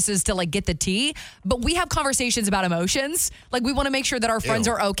self-serving purposes to get the tea, but we have conversations about emotions. Like, we want to make sure that our friends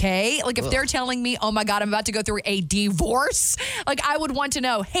are okay. Like, if they're telling me, oh my God, I'm about to go through a divorce, I would want to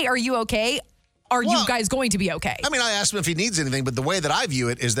know, hey, are you okay? Are you guys going to be okay? I mean, I asked him if he needs anything, but the way that I view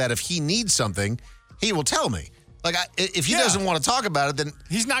it is that if he needs something, he will tell me. If he doesn't want to talk about it, then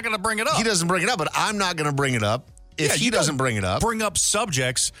he's not going to bring it up. He doesn't bring it up, but I'm not going to bring it up if he doesn't bring it up. Bring up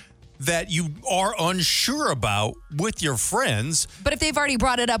subjects that you are unsure about with your friends. But if they've already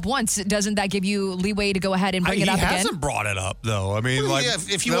brought it up once, doesn't that give you leeway to go ahead and bring it up again? He hasn't brought it up, though. I mean,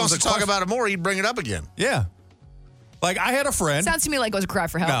 if he wants to talk about it more, he'd bring it up again. Yeah. I had a friend. Sounds to me like it was a cry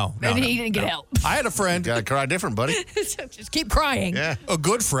for help. No, he didn't get help. I had a friend. You gotta cry different, buddy. Just keep crying. Yeah. A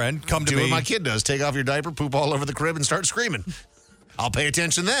good friend come to me. Do what my kid does. Take off your diaper, poop all over the crib, and start screaming. I'll pay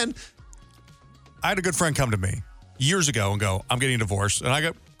attention then. I had a good friend come to me years ago and go, I'm getting divorced. And I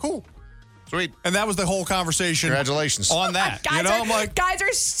go, cool. Sweet. And that was the whole conversation. Congratulations. On that. Guys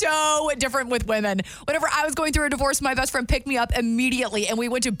are so different with women. Whenever I was going through a divorce, my best friend picked me up immediately, and we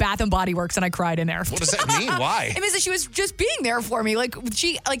went to Bath and Body Works, and I cried in there. What does that mean? Why? It means that she was just being there for me.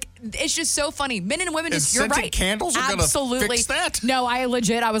 It's just so funny. Men and women you're scented right. candles are Absolutely. Gonna fix that? No, I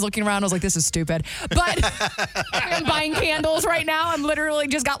was looking around, I was like, this is stupid. But I'm buying candles right now. I'm literally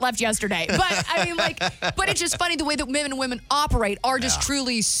just got left yesterday. But I mean, but it's just funny the way that men and women operate are just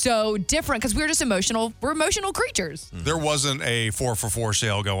truly so different, because we're just emotional. We're emotional creatures. There wasn't a 4-for-4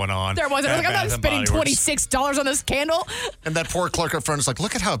 sale going on. There wasn't. I was like, I'm not spending $26 on this candle. And that poor clerk up front is like,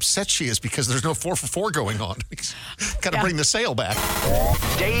 look at how upset she is because there's no 4-for-4 going on. Got to bring the sale back.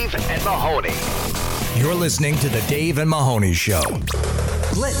 Dave and Mahoney. You're listening to the Dave and Mahoney Show.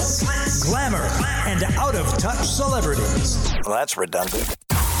 Glitz, glamour, and out-of-touch celebrities. Well, that's redundant.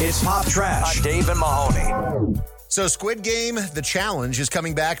 It's Pop Trash. On Dave and Mahoney. So Squid Game, The Challenge, is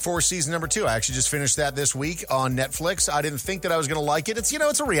coming back for season number 2. I actually just finished that this week on Netflix. I didn't think that I was going to like it. It's,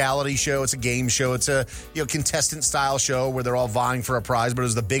 it's a reality show. It's a game show. It's a, contestant-style show where they're all vying for a prize, but it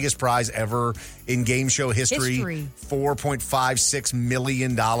was the biggest prize ever in game show history. $4.56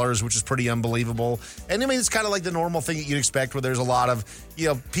 million, which is pretty unbelievable. And, I mean, it's kind of like the normal thing that you'd expect where there's a lot of,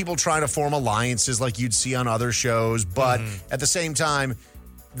 people trying to form alliances like you'd see on other shows. But at the same time,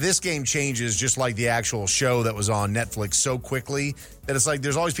 this game changes just like the actual show that was on Netflix so quickly that it's like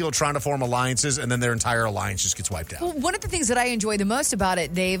there's always people trying to form alliances and then their entire alliance just gets wiped out. Well, one of the things that I enjoy the most about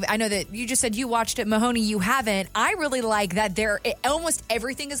it, Dave, I know that you just said you watched it, Mahoney, you haven't. I really like that almost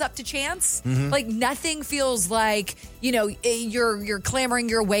everything is up to chance. Like nothing feels like, you're clamoring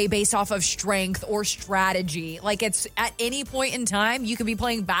your way based off of strength or strategy. Like it's at any point in time, you could be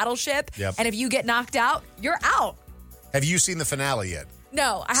playing Battleship, and if you get knocked out, you're out. Have you seen the finale yet?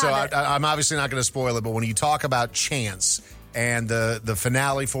 No, I So haven't. I'm obviously not going to spoil it, but when you talk about chance and the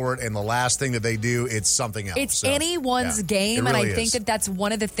finale for it and the last thing that they do, it's something else. It's anyone's game, and I think that that's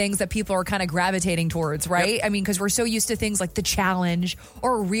one of the things that people are kind of gravitating towards, right? Yep. I mean, because we're so used to things like The Challenge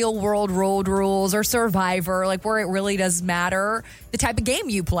or Real World Road Rules or Survivor, like where it really does matter the type of game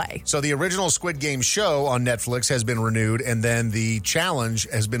you play. So the original Squid Game show on Netflix has been renewed, and then the Challenge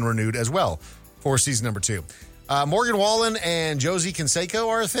has been renewed as well for season number 2. Morgan Wallen and Josie Canseco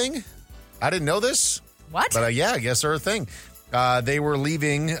are a thing. I didn't know this. What? But I guess they're a thing. They were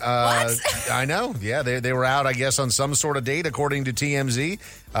leaving. What? I know. Yeah, they were out, I guess, on some sort of date, according to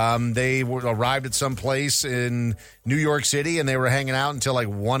TMZ. They arrived at some place in New York City, and they were hanging out until like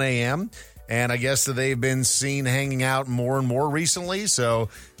 1 a.m., and I guess that they've been seen hanging out more and more recently. So,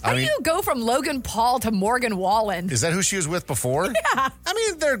 How do you go from Logan Paul to Morgan Wallen? Is that who she was with before? Yeah. I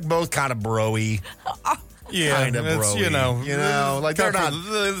mean, they're both kind of bro-y. Yeah, kind of it's, bro-y. Like they're not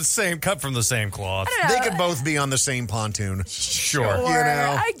cut from the same cloth. They could both be on the same pontoon. Sure.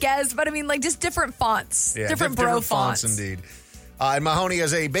 I guess, but I mean, like just different fonts, Yeah, different bro fonts indeed. And Mahoney,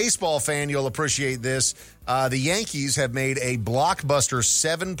 as a baseball fan, you'll appreciate this. The Yankees have made a blockbuster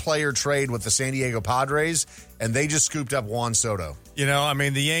 7-player trade with the San Diego Padres, and they just scooped up Juan Soto.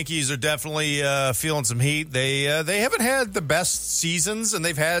 The Yankees are definitely feeling some heat. They haven't had the best seasons, and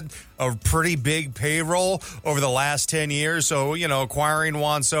they've had a pretty big payroll over the last 10 years. So, acquiring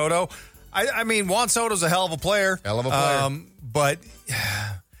Juan Soto, Juan Soto's a hell of a player. But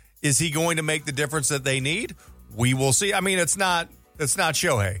is he going to make the difference that they need? We will see. It's not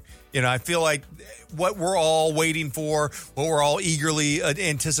Shohei. I feel like what we're all waiting for, what we're all eagerly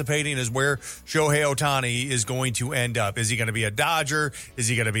anticipating is where Shohei Ohtani is going to end up. Is he going to be a Dodger? Is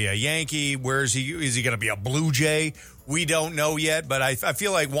he going to be a Yankee? Is he going to be a Blue Jay? We don't know yet, but I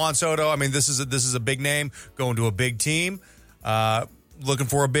feel like Juan Soto, this is a big name going to a big team. Looking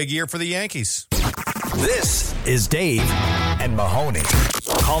for a big year for the Yankees. This is Dave and Mahoney.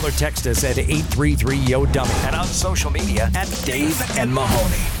 Call or text us at 833-YO-DUMMY and on social media at Dave and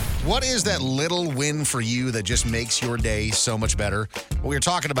Mahoney. What is that little win for you that just makes your day so much better? We were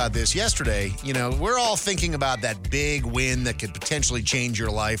talking about this yesterday. We're all thinking about that big win that could potentially change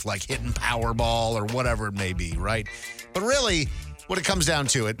your life, like hitting Powerball or whatever it may be, right? But really, when it comes down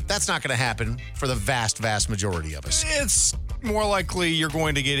to it, that's not going to happen for the vast, vast majority of us. It's more likely you're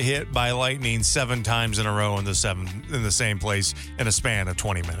going to get hit by lightning 7 times in a row in the same place in a span of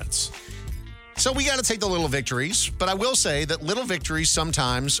 20 minutes. So we got to take the little victories, but I will say that little victories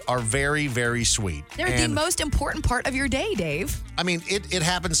sometimes are very, very sweet. They're the most important part of your day, Dave. It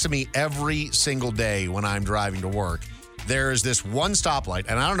happens to me every single day when I'm driving to work. There is this one stoplight,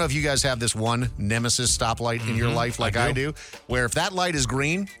 and I don't know if you guys have this one nemesis stoplight in your life like I do, where if that light is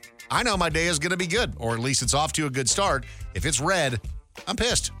green, I know my day is going to be good, or at least it's off to a good start. If it's red, I'm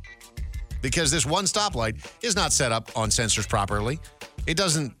pissed because this one stoplight is not set up on sensors properly. It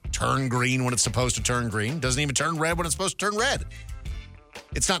doesn't turn green when it's supposed to turn green. Doesn't even turn red when it's supposed to turn red.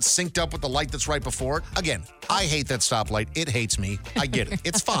 It's not synced up with the light that's right before it. Again, I hate that stoplight. It hates me. I get it.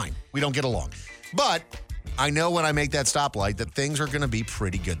 It's fine. We don't get along. But I know when I make that stoplight that things are going to be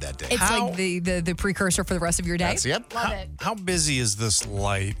pretty good that day. It's like the precursor for the rest of your day. Yep. Love it. How busy is this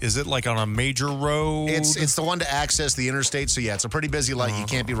light? Is it like on a major road? It's the one to access the interstate. So yeah, it's a pretty busy light. You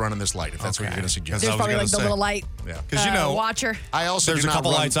can't be running this light if that's what you're going to suggest. There's probably like the little light. Yeah, because watcher. I also there's a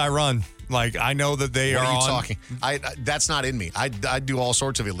couple lights I run. Like I know that they what are you on. Talking? That's not in me. I do all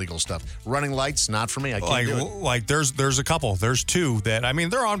sorts of illegal stuff. Running lights, not for me. I can't do it. Like there's a couple. There's 2 that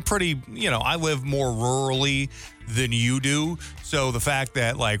they're on pretty. I live more rurally than you do. So the fact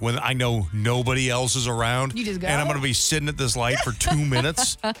that when I know nobody else is around, you just go. And I'm going to be sitting at this light for 2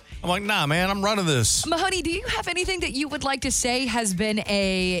 minutes, I'm like, nah, man, I'm running this. Mahoney, do you have anything that you would like to say has been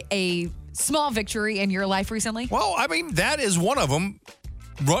a small victory in your life recently? Well, that is one of them.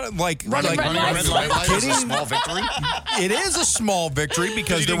 Running red light is a small victory. It is a small victory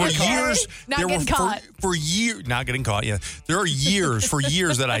because there were years. For years, not getting caught. Yeah, there are years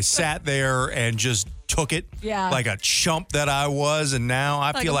that I sat there and just took it like a chump that I was, and now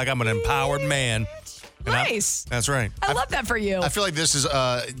I feel like I'm an empowered man. Nice. That's right. I love that for you. I feel like this is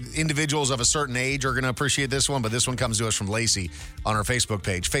individuals of a certain age are going to appreciate this one, but this one comes to us from Lacey on our Facebook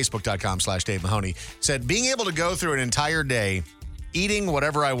page, facebook.com/Dave Mahoney. Said, being able to go through an entire day eating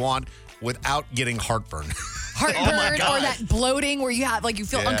whatever I want without getting heartburn. Heartburn or that bloating where you have you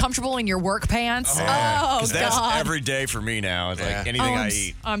feel uncomfortable in your work pants. Oh, God. That's every day for me now. It's like anything I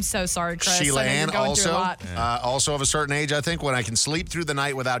eat. I'm so sorry, Chris. Sheila Ann also, also of a certain age, I think, when I can sleep through the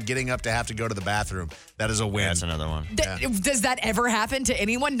night without getting up to have to go to the bathroom. That is a win. That's another one. Does that ever happen to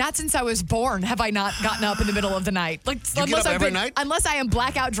anyone? Not since I was born have I not gotten up in the middle of the night. You get up every night? Unless I am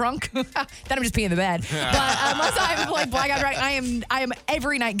blackout drunk, then I'm just peeing in the bed. But unless I'm blackout drunk, I am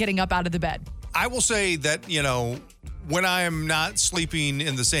every night getting up out of the bed. I will say that, when I am not sleeping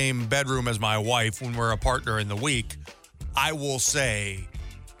in the same bedroom as my wife, when we're a partner in the week, I will say,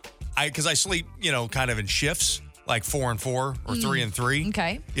 because I sleep, kind of in shifts, like 4 and 4 or 3 and 3.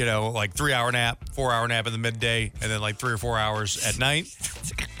 Okay. 3-hour nap, 4-hour nap in the midday, and then 3 or 4 hours at night.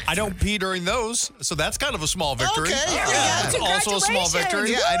 I don't pee during those, so that's kind of a small victory. Okay. That's also a small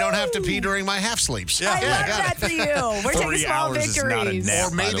victory. Yeah, I don't have to pee during my half sleeps. I love that for you. We're taking small victories. Or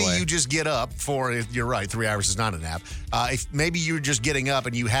maybe you just get up you're right, 3 hours is not a nap. If maybe you're just getting up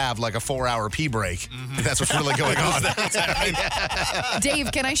and you have a 4-hour pee break. Mm-hmm. That's what's really going on.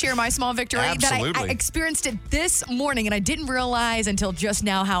 Dave, can I share my small victory? Absolutely. That I experienced it this morning, and I didn't realize until just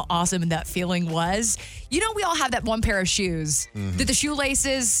now how awesome that feeling was. You know, we all have that one pair of shoes that the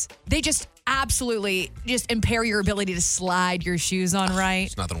shoelaces, they just absolutely just impair your ability to slide your shoes on right.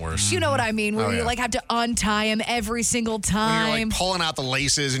 It's nothing worse. You know what I mean? Where you like have to untie them every single time. When you're like pulling out the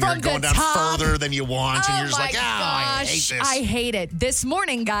laces and From you're going the down top. further than you want, and you're just like, I hate this. I hate it. This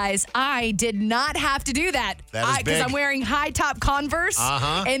morning, guys, I did not have to do that. That is Because big. I'm wearing high top Converse,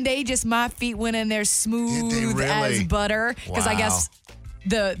 and my feet went in there smooth really? as butter. Because I Wow. guess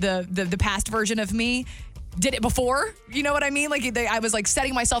the past version of me did it before. You know what I mean? Like I was like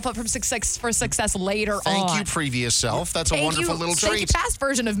setting myself up for success later on. Thank you, previous self. That's a wonderful little Thank treat. you, past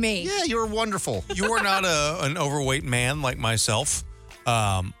version of me. Yeah, you're wonderful. You are not an overweight man like myself, but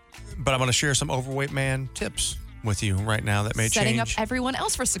I'm going to share some overweight man tips with you right now that may Setting change. up everyone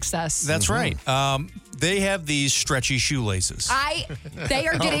else for success. That's right. They have these stretchy shoelaces. They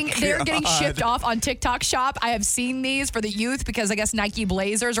are getting God. shipped off on TikTok Shop. I have seen these for the youth because I guess Nike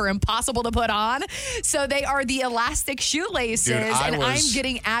Blazers are impossible to put on. So they are the elastic shoelaces, Dude, I'm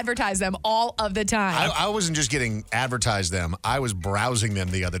getting advertised them all of the time. I wasn't just getting advertised them. I was browsing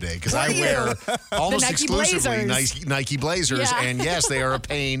them the other day because I wear almost Nike exclusively Blazers. Nike Blazers. Yeah. And yes, they are a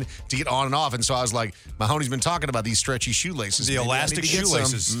pain to get on and off. And so I was like, Mahoney's been talking about these stretchy shoelaces. The Maybe I elastic need to get some.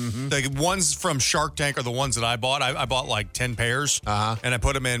 shoelaces. The ones from Shark Tank are the ones that I bought. I bought like 10 pairs, and I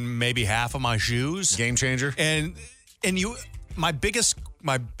put them in maybe half of my shoes. Game changer. And my biggest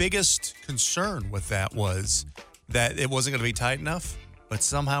concern with that was that it wasn't going to be tight enough, but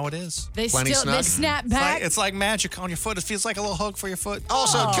somehow it is. They snap back. It's like magic on your foot. It feels like a little hug for your foot.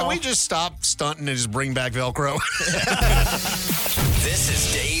 Also, can we just stop stunting and just bring back Velcro? This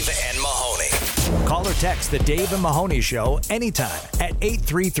is Dave and Mahoney. Call or text the Dave and Mahoney Show anytime at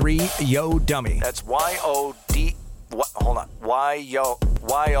 833-YO-DUMMY. That's Y-O-D... Hold on.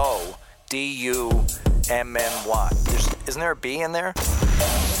 Y-O-D-U-M-M-Y. Isn't there a B in there?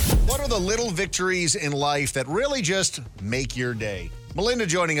 What are the little victories in life that really just make your day? Melinda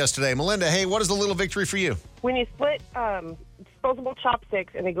joining us today. Melinda, hey, what is the little victory for you? When you split disposable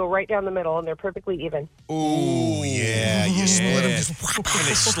chopsticks and they go right down the middle and they're perfectly even. Ooh, yeah. You split them. Just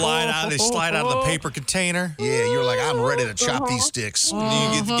And they slide out of the paper container. Yeah, you're like, I'm ready to chop these sticks.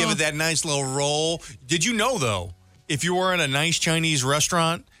 You give it that nice little roll. Did you know, though, if you were in a nice Chinese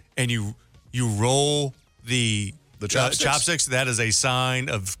restaurant and you roll the chopsticks, that is a sign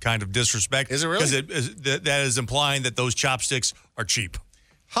of kind of disrespect. Is it really? Because that is implying that those chopsticks are cheap.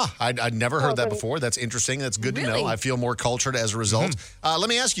 Huh, I'd never heard that before. That's interesting. That's good to know. I feel more cultured as a result. Let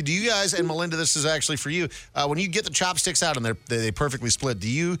me ask you, do you guys, and Melinda, this is actually for you, when you get the chopsticks out and they perfectly split, do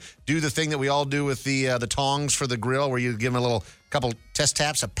you do the thing that we all do with the tongs for the grill where you give them a little couple test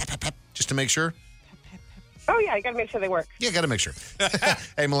taps, a pep, pep, pep, just to make sure? Oh, yeah, you got to make sure they work. Yeah, got to make sure.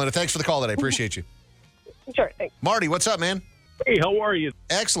 Hey, Melinda, thanks for the call today. Appreciate you. Sure, thanks. Marty, what's up, man? Hey, how are you?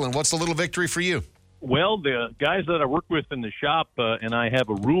 Excellent. What's the little victory for you? Well, the guys that I work with in the shop, and I have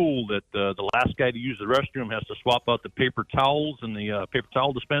a rule that the last guy to use the restroom has to swap out the paper towels in the paper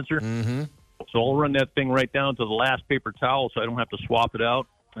towel dispenser. Mm-hmm. So I'll run that thing right down to the last paper towel so I don't have to swap it out.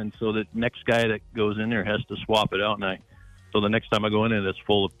 And so the next guy that goes in there has to swap it out. So the next time I go in there, it's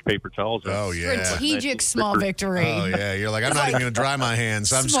full of paper towels. Oh, yeah. Strategic small victory. Oh, yeah. You're like, I'm not even going to dry my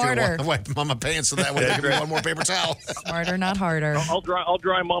hands. I'm just going Smarter. to wipe them on my pants so that way I can get one more paper towel. Smarter, not harder. I'll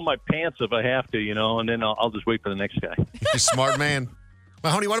dry them on my pants if I have to, and then I'll just wait for the next guy. You're smart, man.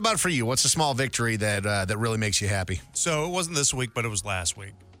 Mahoney, what about for you? What's a small victory that really makes you happy? So it wasn't this week, but it was last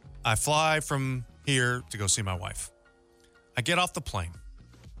week. I fly from here to go see my wife. I get off the plane,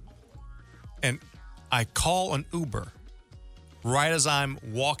 and I call an Uber. Right as I'm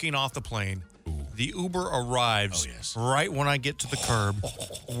walking off the plane, the Uber arrives right when I get to the curb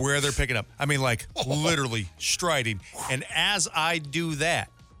where they're picking up. I mean, like literally striding. And as I do that,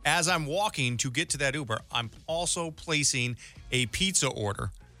 as I'm walking to get to that Uber, I'm also placing a pizza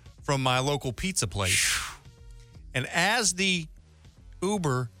order from my local pizza place. And as the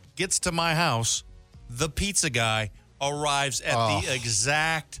Uber gets to my house, the pizza guy arrives at the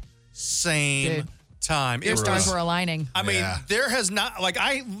exact same time. Your stars were aligning. I mean, there has not, like,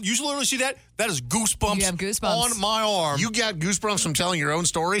 I usually literally see that. That is goosebumps, You have goosebumps on my arm. You got goosebumps from telling your own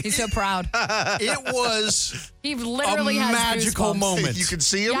story? He's so proud. It was He literally a has magical goosebumps. moment. You can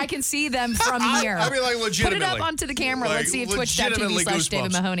see him? Yeah, I can see them from here. I mean, like, Put it legitimately. up onto the camera. Like, Let's see if legitimately twitch.tv/David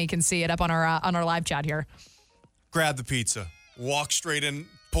goosebumps. Mahoney can see it up on our live chat here. Grab the pizza, walk straight in,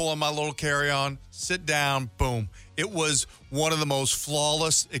 pull on my little carry-on, sit down, boom. It was one of the most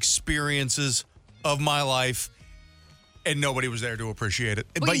flawless experiences of my life. and nobody was there to appreciate it.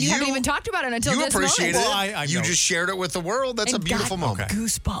 Well, you haven't even talked about it until you this appreciated moment. it. I you know. just shared it with the world. That's And a beautiful got moment.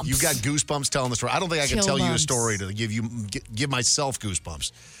 goosebumps. You got goosebumps telling the story. I don't think I can Chill tell you a bumps. story to give myself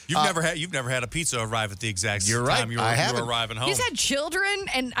goosebumps. You've never had a pizza arrive at the exact You're time right. you I were haven't. arriving home. He's had children,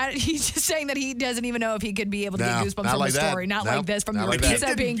 and he's just saying that he doesn't even know if he could be able to get goosebumps not from like the that. story. Not Nope, like this from not the like that.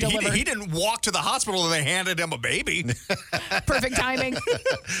 pizza being delivered. He didn't walk to the hospital and they handed him a baby. Perfect timing.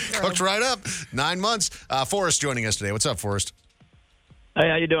 Hooked right up. 9 months. Forrest joining us today. What's up, Forrest? Hey,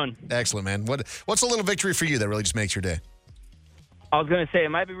 how you doing? Excellent, man. What's a little victory for you that really just makes your day? I was going to say, it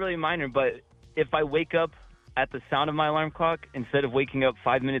might be really minor, but if I wake up at the sound of my alarm clock instead of waking up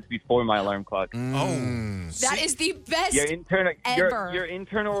 5 minutes before my alarm clock. That is the best Your internal, ever. your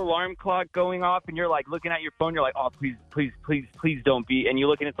internal alarm clock going off, and you're like looking at your phone. You're like, oh, please don't be. And you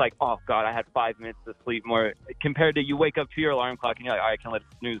look, and it's like, oh God, I had 5 minutes to sleep more. Compared to you wake up to your alarm clock, and you're like, all right, I can let it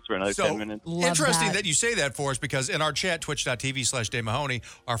snooze for another 10 minutes. Interesting that you say that for us, because in our chat, twitch.tv/Dave Mahoney,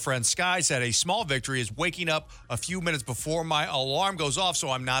 our friend Sky said a small victory is waking up a few minutes before my alarm goes off so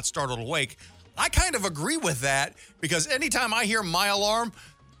I'm not startled awake. I kind of agree with that, because anytime I hear my alarm,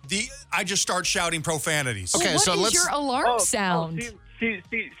 I just start shouting profanities. Okay, what is your alarm sound?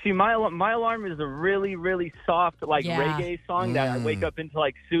 See, my alarm is a really, really soft, reggae song that I wake up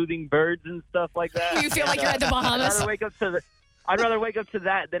into, soothing birds and stuff like that. You feel like you're at the Bahamas? I'd rather wake up to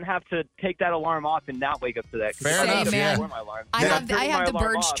that than have to take that alarm off and not wake up to that. Fair enough, yeah. I have the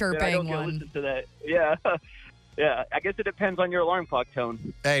birds chirping one. Listen to that. Yeah. Yeah, I guess it depends on your alarm clock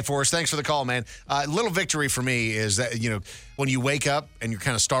tone. Hey, Forrest, thanks for the call, man. Little victory for me is that, when you wake up and you're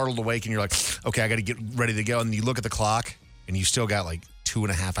kind of startled awake and you're like, okay, I got to get ready to go. And you look at the clock and you still got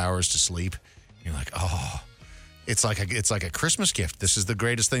 2.5 hours to sleep. And you're like, oh, it's like a Christmas gift. This is the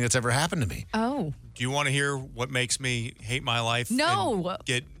greatest thing that's ever happened to me. Oh. Do you want to hear what makes me hate my life? No. And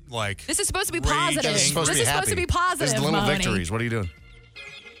get This is supposed to be rage positive. and- This is supposed to be positive, This is little Mahoney. victories. What are you doing?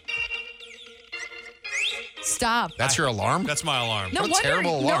 Stop. That's your alarm? That's my alarm. No What a wonder.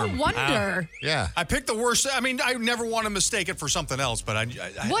 terrible alarm. No wonder. Yeah. I picked the worst. I mean, I never want to mistake it for something else, but I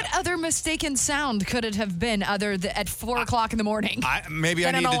What other mistaken sound could it have been other than at 4 o'clock in the morning? maybe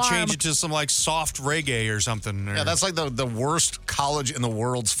I than need an to alarm? change it to some soft reggae or something. Yeah, that's like the worst college in the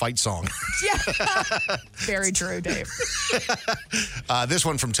world's fight song. Yeah. Very true, Dave. This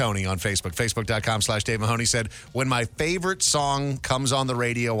one from Tony on Facebook, facebook.com/Dave Mahoney said, when my favorite song comes on the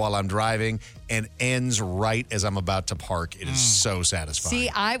radio while I'm driving and ends right as I'm about to park, it is so satisfying. See,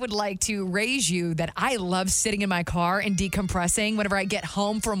 I would like to raise you that I love sitting in my car and decompressing whenever I get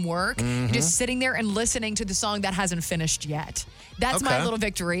home from work. Mm-hmm. Just sitting there and listening to the song that hasn't finished yet. That's my Okay. little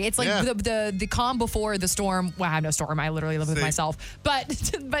victory. It's like Yeah. the calm before the storm. Well, I have no storm. I literally live with See. myself. But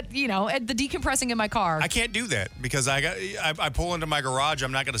the decompressing in my car. I can't do that because I pull into my garage.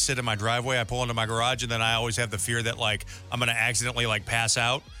 I'm not going to sit in my driveway. I pull into my garage, and then I always have the fear that I'm going to accidentally pass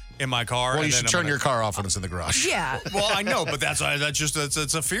out in my car. Well, and you then should I'm turn gonna- your car off when it's in the garage. Yeah. Well, I know, but that's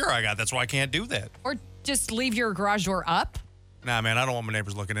a fear I got. That's why I can't do that. Or just leave your garage door up. Nah, man, I don't want my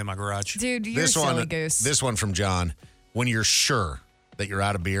neighbors looking in my garage. Dude, you're a silly goose. This one from John. When you're sure that you're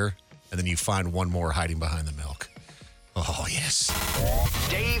out of beer, and then you find one more hiding behind the milk. Oh, yes.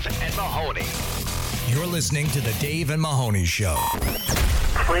 Dave and Mahoney. You're listening to the Dave and Mahoney Show.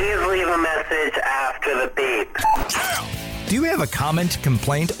 Please leave a message after the beep. Do you have a comment,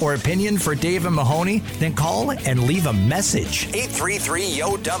 complaint, or opinion for Dave and Mahoney? Then call and leave a message.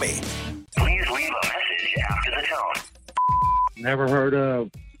 833-YO-DUMMY. Please leave a message after the tone. Never heard of.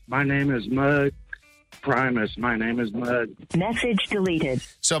 My name is Mud. Primus. My name is Mud. Message deleted.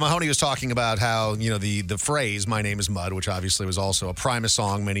 So Mahoney was talking about how, the phrase, my name is Mud, which obviously was also a Primus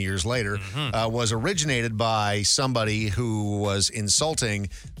song many years later, was originated by somebody who was insulting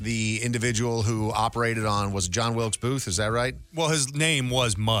the individual who operated on, was it John Wilkes Booth? Is that right? Well, his name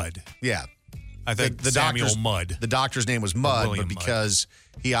was Mud. Yeah. I think the Samuel doctor's, Mudd. The doctor's name was Mudd, William but Mudd. because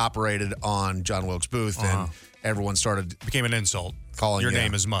he operated on John Wilkes Booth, then everyone started became an insult. Calling Your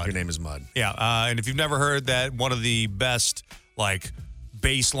name is Mud. Your name is Mud. Yeah, and if you've never heard that, one of the best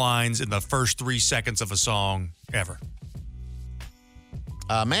bass lines in the first 3 seconds of a song ever.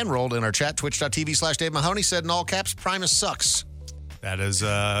 Man rolled in our chat, twitch.tv/Dave Mahoney said in all caps, Primus sucks. That is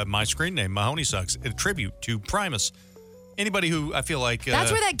my screen name, Mahoney Sucks. A tribute to Primus. Anybody who I feel like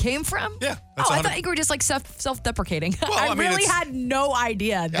That's where that came from? Yeah. I thought you were just self-deprecating. Well, I I mean, really it's- had no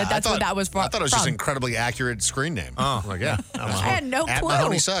idea that that's what that was from. I thought it was just an incredibly accurate screen name. Oh. Yeah. I had no At clue.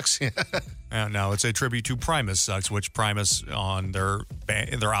 Mahoney sucks. No, it's a tribute to Primus Sucks, which Primus on their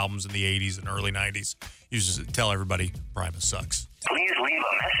albums in the 80s and early 90s used to tell everybody Primus sucks. Please leave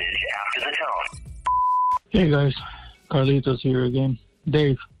a message after the tone. Hey guys, Carlitos here again.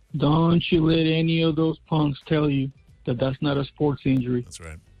 Dave, don't you let any of those punks tell you that that's not a sports injury. That's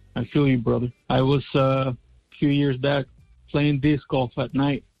right. I feel you, brother. I was a few years back playing disc golf at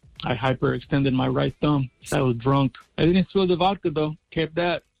night. I hyperextended my right thumb. I was drunk. I didn't spill the vodka, though. Kept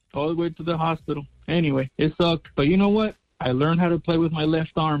that all the way to the hospital. Anyway, it sucked. But you know what? I learned how to play with my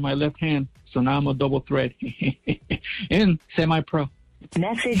left arm, my left hand. So now I'm a double threat. And semi-pro.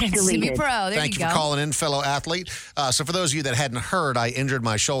 Message deleted. Semi-pro. There Thank you for calling in, fellow athlete. So for those of you that hadn't heard, I injured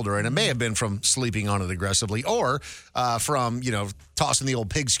my shoulder, and it may have been from sleeping on it aggressively or from, tossing the old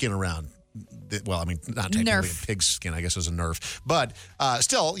pigskin around. Well, I mean, not technically a pigskin, I guess it was a Nerf. But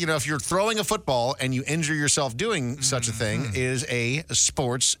still, if you're throwing a football and you injure yourself doing such a thing, it is a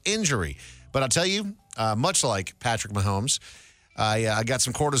sports injury. But I'll tell you, much like Patrick Mahomes, I got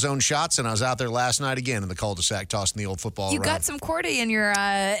some cortisone shots, and I was out there last night again in the cul-de-sac tossing the old football around. You got some cordy in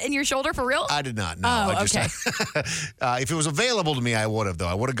your shoulder for real? I did not, no. Oh, okay. If it was available to me, I would have, though.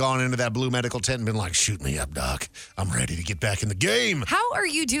 I would have gone into that blue medical tent and been like, shoot me up, doc. I'm ready to get back in the game. How are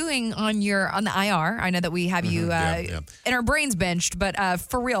you doing on the IR? I know that we have you and our brains benched, but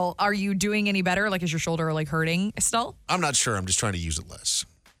for real, are you doing any better? Like, is your shoulder hurting still? I'm not sure. I'm just trying to use it less.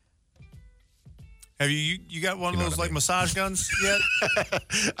 Have you got one of those massage guns yet?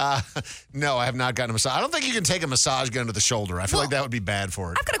 No, I have not gotten a massage. I don't think you can take a massage gun to the shoulder. I feel like that would be bad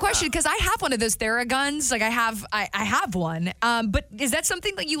for it. I've got a question because I have one of those Theraguns. Like I have one. But is that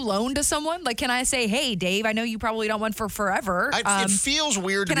something that you loan to someone? Like, can I say, hey, Dave, I know you probably don't want for forever. It feels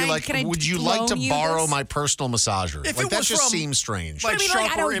weird to be like, would you like to borrow my personal massager? If like that was just from, seems strange. Like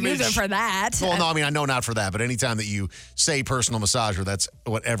I don't use it for that. Well, no, I mean, I know not for that, but anytime that you say personal massager, that's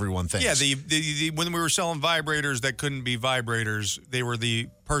what everyone thinks. Yeah, the when we were selling vibrators that couldn't be vibrators, they were the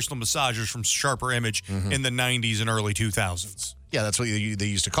personal massagers from Sharper Image in the 90s and early 2000s. Yeah, that's what they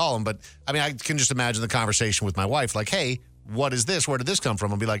used to call them. But, I mean, I can just imagine the conversation with my wife, like, hey, what is this? Where did this come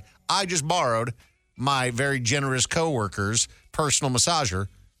from? I'll be like, I just borrowed my very generous coworker's personal massager,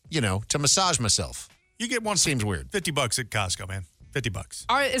 to massage myself. You get one. Seems weird. $50 at Costco, man.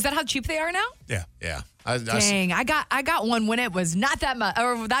 $50. Is that how cheap they are now? Yeah. Yeah. Dang, I got one when it was not that much,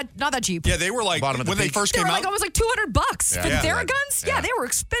 or not that cheap. Yeah, they were like when they first came out. Like almost like $200 for the Theraguns. Yeah, they were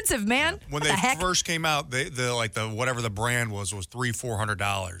expensive, man. When they first came out, the whatever the brand was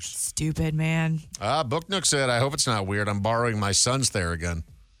 $300-$400. Stupid, man. Booknook said, I hope it's not weird. I'm borrowing my son's Theragun.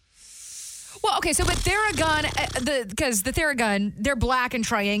 Well, okay, so with Theragun, because the Theragun, they're black and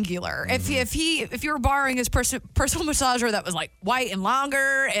triangular. If you were borrowing his personal massager that was like white and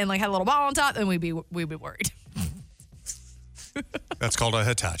longer and like had a little ball on top, then we'd be worried. That's called a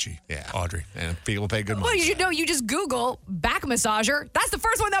Hitachi. Yeah, Audrey, and people pay good money. Well, you just Google back massager. That's the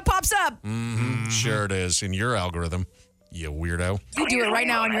first one that pops up. Sure it is in your algorithm, you weirdo. You do it right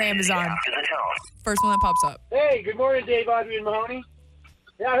now on your Amazon. First one that pops up. Hey, good morning, Dave, Audrey, and Mahoney.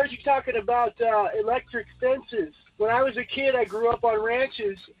 Yeah, I heard you talking about electric fences. When I was a kid, I grew up on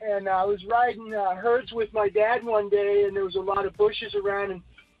ranches, and I was riding herds with my dad one day, and there was a lot of bushes around, and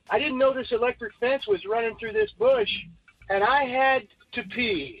I didn't know this electric fence was running through this bush, and I had to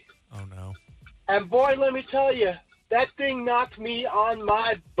pee. Oh, no. And, boy, let me tell you, that thing knocked me on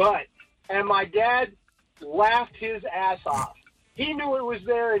my butt, and my dad laughed his ass off. He knew it was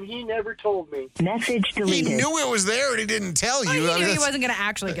there, and he never told me. Message deleted. He knew it was there, and he didn't tell you. Well, he knew he wasn't going to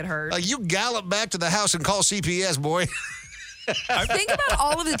actually get hurt. You gallop back to the house and call CPS, boy. Think about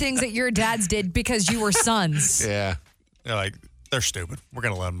all of the things that your dads did because you were sons. Yeah. They're stupid. We're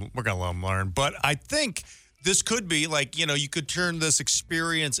gonna let them learn. But I think this could be you could turn this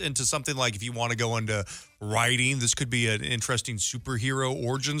experience into something like if you want to go into writing, this could be an interesting superhero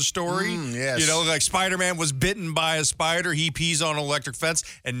origin story. Yes. Like Spider-Man was bitten by a spider, he pees on an electric fence,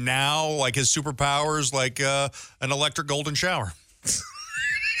 and now his superpowers like an electric golden shower.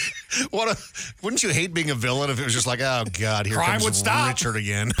 Wouldn't you hate being a villain if it was just like, oh God, here Crime comes would stop. Richard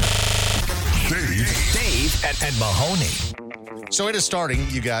again? Dave and Mahoney. So it is starting,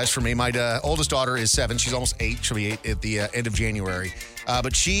 you guys, for me. My oldest daughter is 7. She's almost 8. She'll be 8 at the end of January.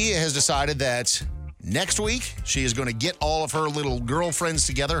 But she has decided that next week she is going to get all of her little girlfriends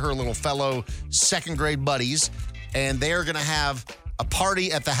together, her little fellow second grade buddies, and they are going to have a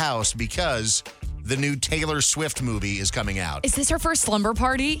party at the house because the new Taylor Swift movie is coming out. Is this her first slumber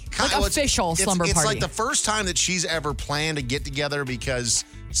party? Official slumber party? It's like the first time that she's ever planned to get together because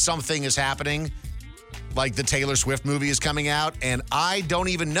something is happening. Like the Taylor Swift movie is coming out, and I don't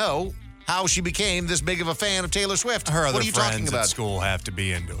even know how she became this big of a fan of Taylor Swift. Her other what are you talking friends about? at school have to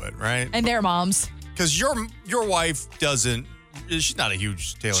be into it, right? And their moms. Because your wife doesn't. She's not a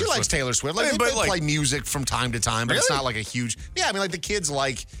huge Taylor Swift. She likes Taylor Swift. They play music from time to time, but it's not like a huge. Yeah, I mean, like the kids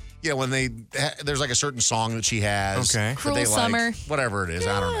like. Yeah, when there's like a certain song that she has. Okay. That Cruel they Summer. Like, whatever it is,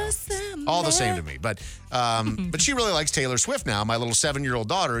 I don't know. all the same to me. But she really likes Taylor Swift now, my little 7-year-old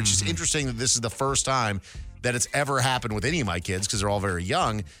daughter. It's just interesting that this is the first time that it's ever happened with any of my kids, because they're all very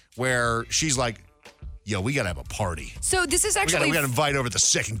young, where she's like, yo, we got to have a party. So this is actually... We got to invite over the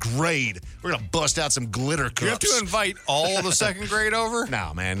second grade. We're going to bust out some glitter cups. You have to invite all the second grade over?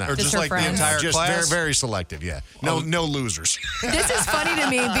 No, man. No. Or just like the entire just class? Very, very selective, yeah. No losers. This is funny to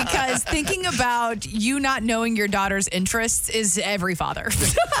me because thinking about you not knowing your daughter's interests is every father.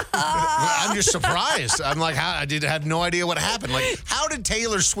 I'm just surprised. I'm like, I have no idea what happened. Like, how did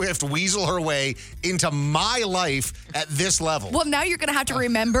Taylor Swift weasel her way into my life at this level? Well, now you're going to have to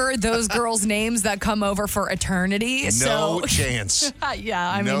remember those girls' names that come over for eternity. No chance. Yeah,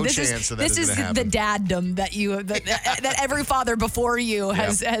 I mean, this is the daddom that every father before you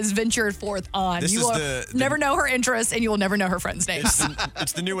has ventured forth on. This you is will never know her interests, and you will never know her friends' names.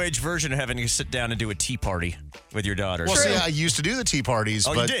 It's the new age version of having to sit down and do a tea party with your daughters. Well, see, I used to do the tea parties.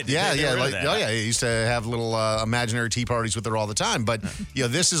 Oh, but you did? Yeah, They yeah. were Like, into that. I used to have little imaginary tea parties with her all the time. But,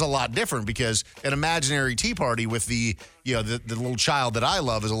 this is a lot different, because an imaginary tea party with the little child that I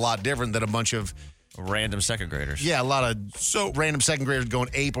love is a lot different than a bunch of random second graders. Yeah, a lot of random second graders going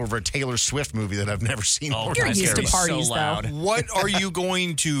ape over a Taylor Swift movie that I've never seen. Oh, you're used to parties, so loud. though. What are you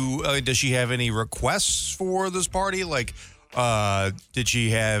going to? Does she have any requests for this party? Like, did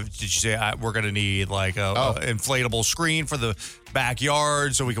she say we're going to need like a inflatable screen for the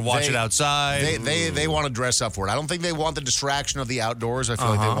backyard so we can watch it outside? They want to dress up for it. I don't think they want the distraction of the outdoors. I feel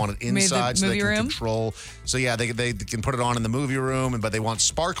like they want it inside so they can control. So yeah, they can put it on in the movie room, but they want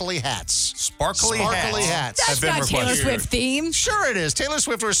sparkly hats. Sparkly hats. That's not Taylor Swift theme. Sure it is. Taylor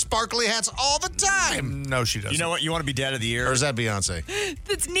Swift wears sparkly hats all the time. No, she doesn't. You know what? You want to be dad of the year? Or is that Beyonce?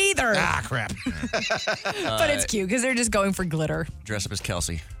 It's neither. Ah, crap. But it's cute because they're just going for glitter. Dress up as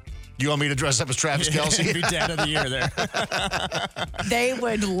Kelsey. You want me to dress up as Travis Kelce? Be dad of the year there. They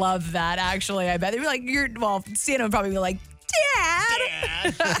would love that, actually. I bet. They'd be like, Santa would probably be like, Dad.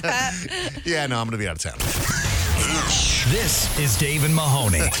 Yeah, no, I'm going to be out of town. This is Dave and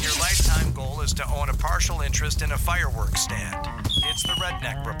Mahoney. When your lifetime goal is to own a partial interest in a fireworks stand, it's the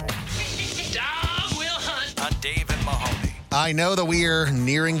Redneck Report. Dog will hunt. On Dave and Mahoney. I know that we are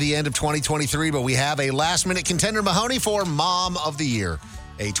nearing the end of 2023, but we have a last-minute contender, Mahoney, for Mom of the Year.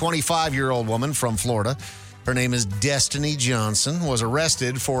 A 25-year-old woman from Florida. Her name is Destiny Johnson, was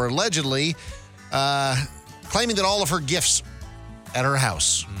arrested for allegedly claiming that all of her gifts at her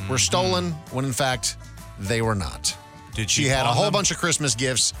house were stolen when, in fact, they were not. She had a whole bunch of Christmas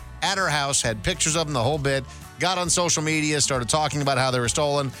gifts at her house, had pictures of them, the whole bit, got on social media, started talking about how they were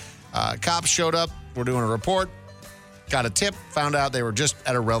stolen. Cops showed up, were doing a report, got a tip, found out they were just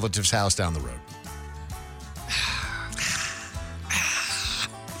at a relative's house down the road.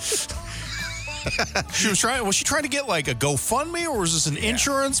 Was she trying to get like a GoFundMe, or was this an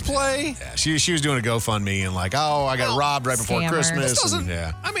insurance play? Yeah, she was doing a GoFundMe and like, I got robbed right before Christmas.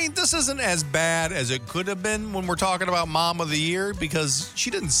 I mean, this isn't as bad as it could have been when we're talking about Mom of the Year, because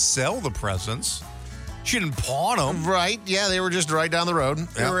she didn't sell the presents. She didn't pawn them. Right. Yeah, they were just right down the road. And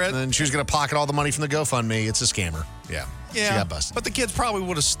then she was going to pocket all the money from the GoFundMe. It's a scammer. Yeah. She got busted. But the kids probably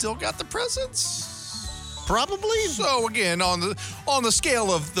would have still got the presents. Probably. So again, on the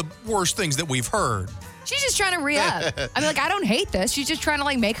scale of the worst things that we've heard, she's just trying to re-up. I mean, I don't hate this. She's just trying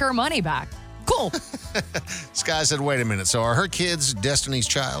to make her money back. Cool. This guy said, wait a minute. So are her kids Destiny's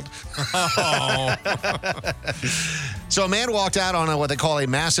Child? Oh. So a man walked out on what they call a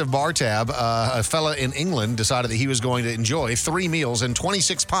massive bar tab. A fella in England decided that he was going to enjoy 3 meals and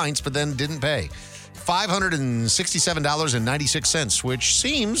 26 pints, but then didn't pay. $567.96, which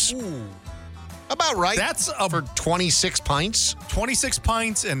seems about right. That's for 26 pints. 26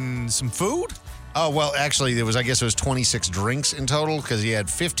 pints and some food? Oh, well, actually, I guess it was 26 drinks in total, because he had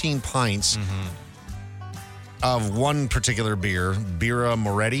 15 pints of one particular beer, Birra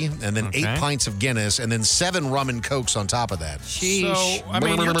Moretti, and then 8 pints of Guinness, and then 7 rum and Cokes on top of that. So, I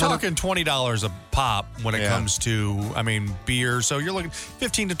mean, you're talking $20 a pop when it comes to, beer. So you're looking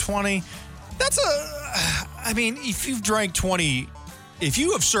 15 to 20. That's if you've drank 20, if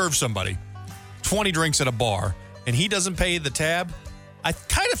you have served somebody 20 drinks at a bar and he doesn't pay the tab, I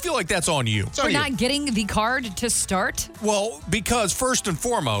kind of feel like that's on you. For not getting the card to start? Well, because first and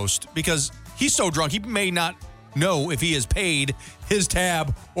foremost, because he's so drunk, he may not know if he has paid his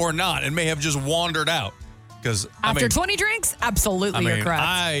tab or not and may have just wandered out. Because After 20 drinks? Absolutely, you're correct.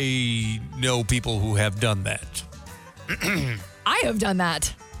 I know people who have done that. I have done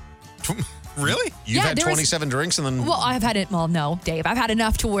that. Really? You've had 27 drinks and then... Well, I've had it. Well, no, Dave. I've had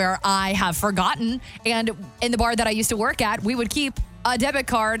enough to where I have forgotten. And in the bar that I used to work at, we would keep a debit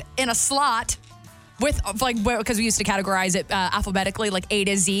card in a slot with because we used to categorize it alphabetically, like A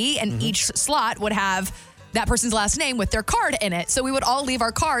to Z, and each slot would have that person's last name with their card in it. So we would all leave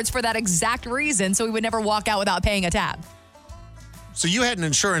our cards for that exact reason, so we would never walk out without paying a tab. So you had an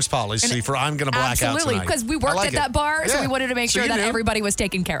insurance policy for I'm going to black out Absolutely, tonight. because we worked at that bar, so we wanted to make So sure you that knew. everybody was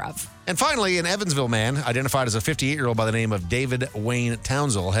taken care of. And finally, an Evansville man identified as a 58-year-old by the name of David Wayne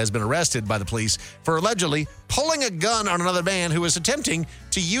Townsell has been arrested by the police for allegedly pulling a gun on another man who was attempting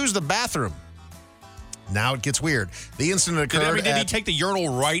to use the bathroom. Now it gets weird. The incident occurred Did he take the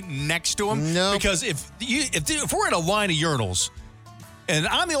urinal right next to him? No. Because if we're in a line of urinals and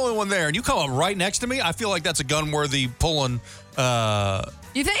I'm the only one there and you come up right next to me, I feel like that's a gun-worthy pulling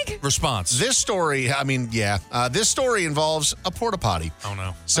You think? response. This story, this story involves a porta potty. Oh,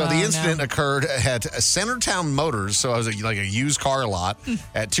 no. So the incident occurred at Centertown Motors, so it was like a used car lot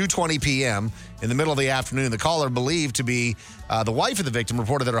at 2:20 p.m. in the middle of the afternoon. The caller, believed to be the wife of the victim,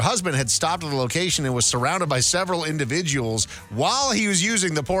 reported that her husband had stopped at the location and was surrounded by several individuals while he was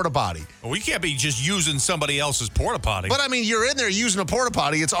using the porta potty. Well, you can't be just using somebody else's porta potty. But I mean, you're in there using a porta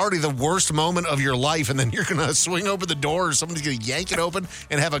potty. It's already the worst moment of your life, and then you're going to swing open the door, or somebody's going to yank it open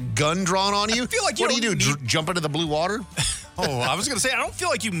and have a gun drawn on you. I feel like what do you do? Jump into the blue water? I was going to say, I don't feel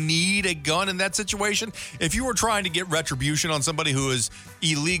like you need a gun in that situation. If you were trying to get retribution on somebody who is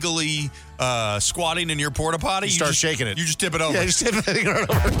illegally squatting in your porta potty, You start shaking it. You just tip it over. Yeah, just tip it over.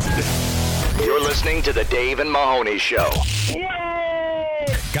 You're listening to the Dave and Mahoney Show.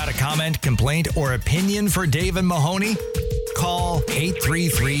 Got a comment, complaint, or opinion for Dave and Mahoney? Call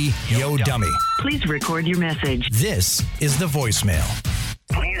 833-YO-DUMMY. Please record your message. This is the voicemail.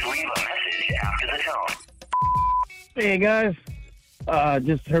 Please leave a message after the tone. Hey guys,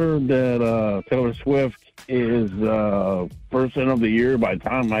 just heard that Taylor Swift is Person of the Year by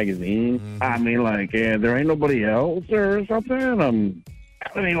Time Magazine. I mean, there ain't nobody else or something.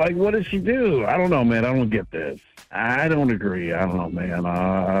 What does she do? I don't know, man. I don't get this. I don't agree. I don't know, man.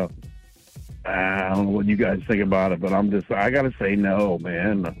 I don't know what you guys think about it, but I gotta say no,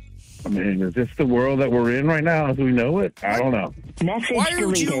 man. I mean, is this the world that we're in right now as we know it? I don't know. Why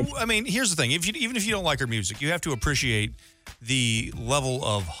would you? I mean, here's the thing. Even if you don't like her music, you have to appreciate the level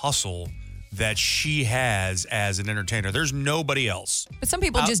of hustle that she has as an entertainer. There's nobody else. But some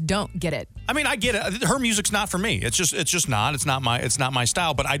people just don't get it. I mean, I get it. Her music's not for me. It's just not. It's not my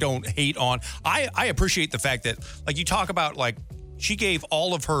style. But I don't hate on. I appreciate the fact that, like, you talk about, like, she gave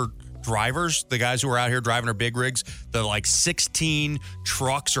all of her drivers, the guys who were out here driving her big rigs, the 16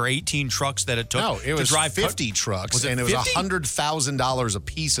 trucks or 18 trucks that it took. No, it was to drive 50 trucks, Was it and it was 50? $100,000 a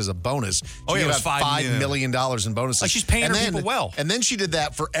piece as a bonus. Oh, yeah, She it was got $5 million in bonuses. Like, she's paying her people well. And then she did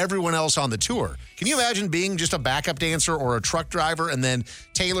that for everyone else on the tour. Can you imagine being just a backup dancer or a truck driver, and then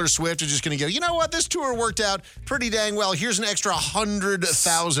Taylor Swift is just going to go, you know what, this tour worked out pretty dang well. Here's an extra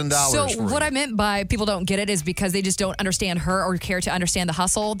 $100,000 So for what you. I meant by people don't get it is because they just don't understand her or care to understand the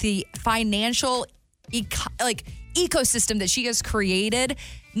hustle, the financial ecosystem that she has created,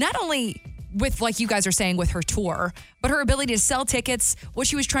 not only with, like you guys are saying, with her tour, but her ability to sell tickets, what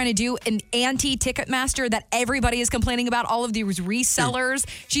she was trying to do, an anti-Ticketmaster that everybody is complaining about, all of these resellers.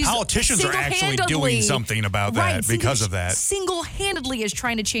 She's Politicians are actually doing single-handedly- something about that Right, because of that. Single-handedly is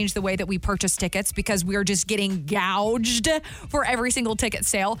trying to change the way that we purchase tickets because we're just getting gouged for every single ticket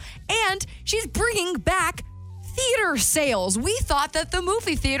sale. And she's bringing back theater sales. We thought that the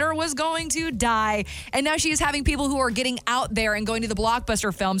movie theater was going to die. And now she is having people who are getting out there and going to the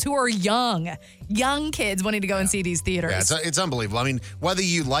blockbuster films who are young kids wanting to go and see these theaters. Yeah, it's unbelievable. I mean, whether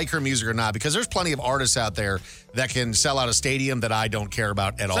you like her music or not, because there's plenty of artists out there that can sell out a stadium that I don't care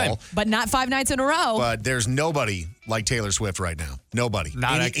about at all. But not 5 nights in a row. But there's nobody like Taylor Swift right now. Nobody.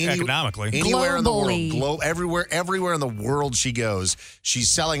 Not economically. Anywhere in the Globally. world. Everywhere in the world she goes, she's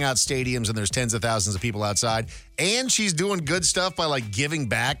selling out stadiums and there's tens of thousands of people outside. And she's doing good stuff by giving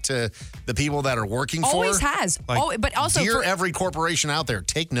back to the people that are working Always for her. has. But also dear for every corporation out there,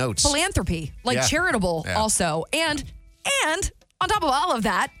 take notes. philanthropy, Yeah. charitable Yeah. also. And on top of all of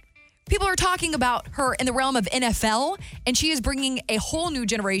that, people are talking about her in the realm of NFL, and she is bringing a whole new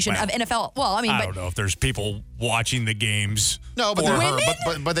generation of NFL. Well, I mean, I don't know if there's people watching the games. No, but for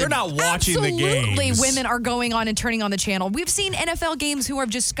they're- her, but they're not watching the absolutely, games. women are going on and turning on the channel. We've seen NFL games who have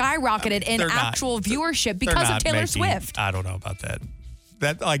just skyrocketed in They're not- actual viewership They're because of not Taylor making- Swift. I don't know about that.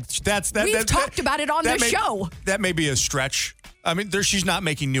 That's that. We've talked about it on the may, show. That may be a stretch. I mean, she's not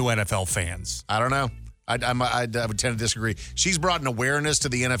making new NFL fans. I don't know. I would tend to disagree. She's brought an awareness to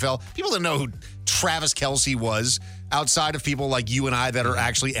the NFL. People that know who Travis Kelce was outside of people like you and I that are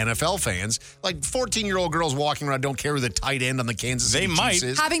actually NFL fans. Like 14-year-old girls walking around don't care who the tight end on the Kansas City Chiefs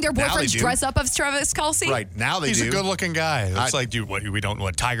is. Having their Now they boyfriends do. dress up as Travis Kelce? Right. Now they He's do. a good-looking guy. It's like, dude, we don't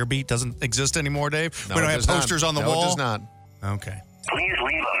what Tiger Beat doesn't exist anymore, Dave? No, we don't it have does not. posters on the No, wall? it does not. Okay. Please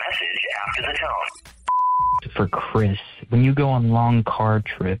leave a message after the tone. For Chris, when you go on long car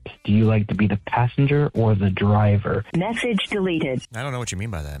trips, do you like to be the passenger or the driver? Message deleted. I don't know what you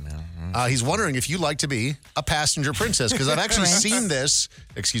mean by that, man. He's wondering if you like to be a passenger princess, because I've actually Prince. seen this.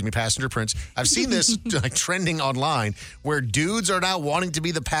 Excuse me, passenger prince. I've seen this like trending online where dudes are now wanting to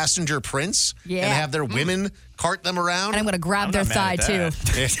be the passenger prince Yeah. and have their women cart them around. And I'm going to grab their thigh, too.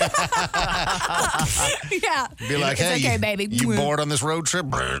 Yeah. Be like, It's hey, okay, baby. you bored on this road trip?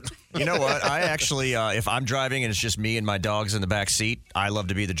 You know what? I actually, if I'm driving and it's just me and my dogs in the back seat, I love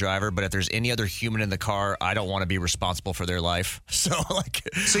to be the driver. But if there's any other human in the car, I don't want to be responsible for their life. So,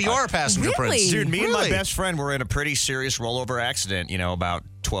 So you are a passenger prince. Dude, me and my Really? best friend were in a pretty serious rollover accident, about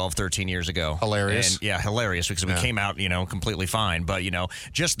 12, 13 years ago. Hilarious. And, yeah, hilarious because we came out, completely fine. But,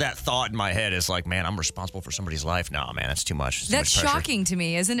 just that thought in my head is like, man, I'm responsible for somebody's life. No, man, that's too much. It's too That's much pressure. shocking to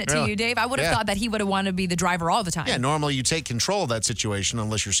me, isn't it, to Really? you, Dave? I would have Yeah. thought that he would have wanted to be the driver all the time. Yeah, normally you take control of that situation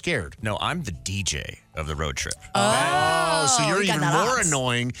unless you're scared. No, I'm the DJ of the road trip. Oh, so you're you got even that more odds.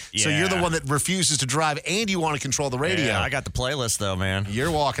 annoying. So you're the Yeah. one that refuses to drive and you want to control the radio. Yeah, I got the playlist, though, man.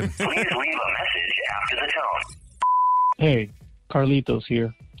 You're walking. Please leave a message after the tone. Hey, Carlitos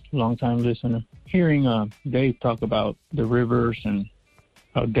here, longtime listener. Hearing Dave talk about the rivers and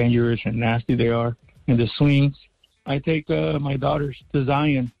how dangerous and nasty they are and the swings, I take my daughters to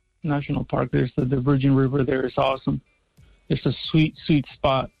Zion National Park. There's the Virgin River there. It's awesome. It's a sweet, sweet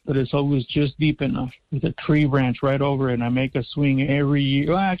spot, but it's always just deep enough with a tree branch right over it. And I make a swing every year.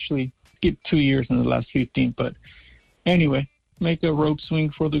 Well, actually, skip 2 years in the last 15. But anyway, make a rope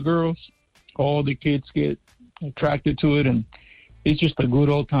swing for the girls. All the kids get attracted to it, and it's just a good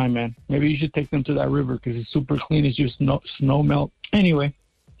old time, man. Maybe you should take them to that river because it's super clean. It's just snow melt. Anyway,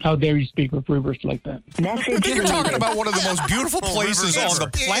 how dare you speak of rivers like that? Message You're talking about one of the most beautiful places on the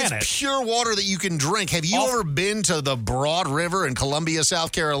planet. It's pure water that you can drink. Have you ever been to the Broad River in Columbia,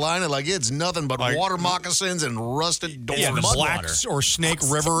 South Carolina? Like, it's nothing but water moccasins and rusted doors. Yeah, the Black or Snake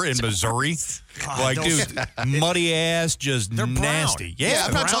River in Missouri. Like, dude, muddy ass, just nasty. Yeah,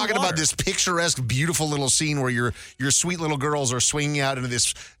 I'm not brown talking water. about this picturesque, beautiful little scene where your sweet little girls are swinging out into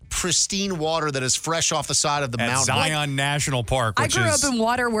this pristine water that is fresh off the side of the At mountain. Zion National Park, I which grew is up in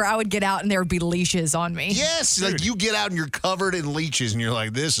water where I would get out and there would be leashes on me. Yes, like you get out and you're covered in leeches, and you're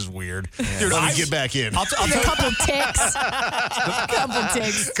like, "This is weird." Dude, let me get back in. I'll A couple ticks.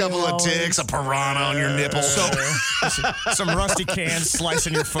 couple of ticks, a piranha on your nipple. Some rusty cans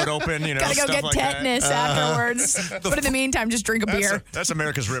slicing your foot open, Gotta go stuff get like tetanus that. afterwards. But in the meantime, just drink a beer. That's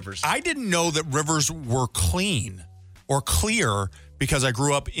America's rivers. I didn't know that rivers were clean or clear because I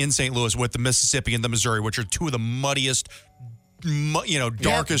grew up in St. Louis with the Mississippi and the Missouri, which are two of the muddiest,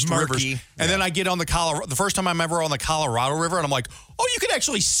 darkest murky. rivers. And then I get on the Colorado. The first time I'm ever on the Colorado River, and I'm like, oh, you can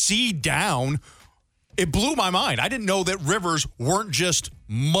actually see down. It blew my mind. I didn't know that rivers weren't just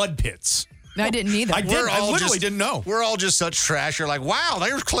mud pits. No, I didn't either. I literally didn't know. We're all just such trash. You're like, wow,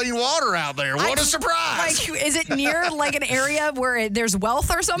 there's clean water out there. What a surprise. Like, is it near like an area where there's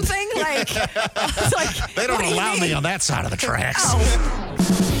wealth or something? Like, they don't allow me on that side of the tracks.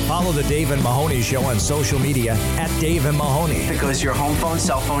 Follow the Dave and Mahoney Show on social media at Dave and Mahoney. It goes to your home phone,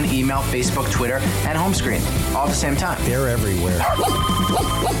 cell phone, email, Facebook, Twitter, and home screen all at the same time. They're everywhere.